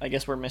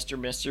guess we're Mr.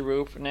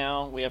 Boop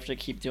now. We have to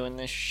keep doing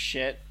this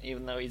shit,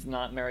 even though he's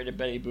not married to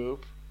Betty Boop.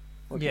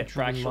 We're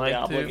contractually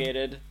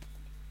obligated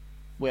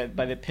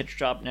by the Pitch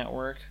Drop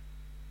Network.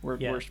 Where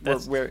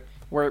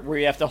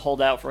we have to hold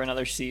out for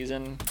another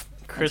season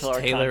until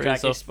our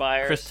contract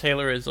expires. Chris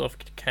Taylor is off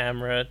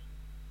camera,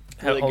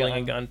 holding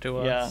a gun to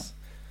us.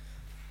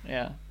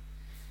 Yeah.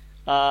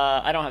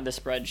 I don't have the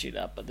spreadsheet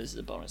up, but this is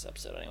a bonus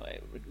episode anyway.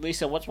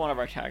 Lisa, what's one of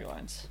our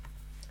taglines?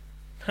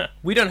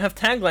 We don't have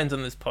taglines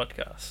on this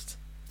podcast.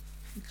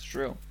 It's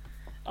true.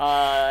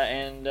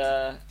 I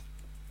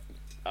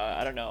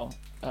don't know.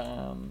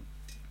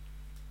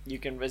 You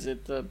can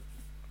visit the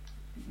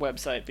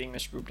website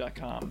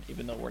beingmrboop.com,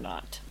 even though we're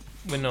not.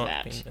 We're not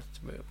that. Being Mr.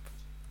 Boop.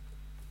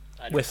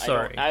 We're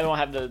sorry. I don't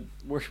have the...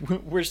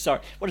 We're sorry.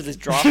 What is this,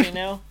 dropping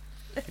now?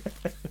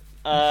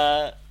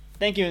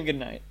 Thank you and good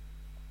night.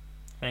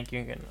 Thank you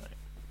and good night.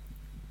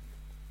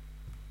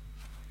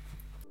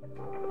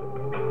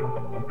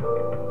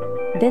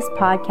 This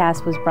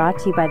podcast was brought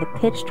to you by the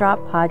Pitch Drop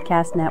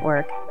Podcast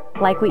Network.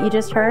 Like what you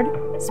just heard?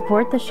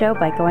 Support the show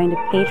by going to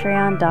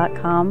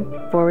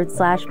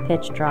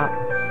patreon.com/pitchdrop.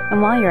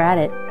 And while you're at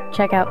it,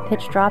 check out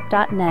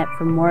pitchdrop.net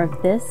for more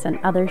of this and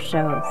other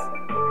shows.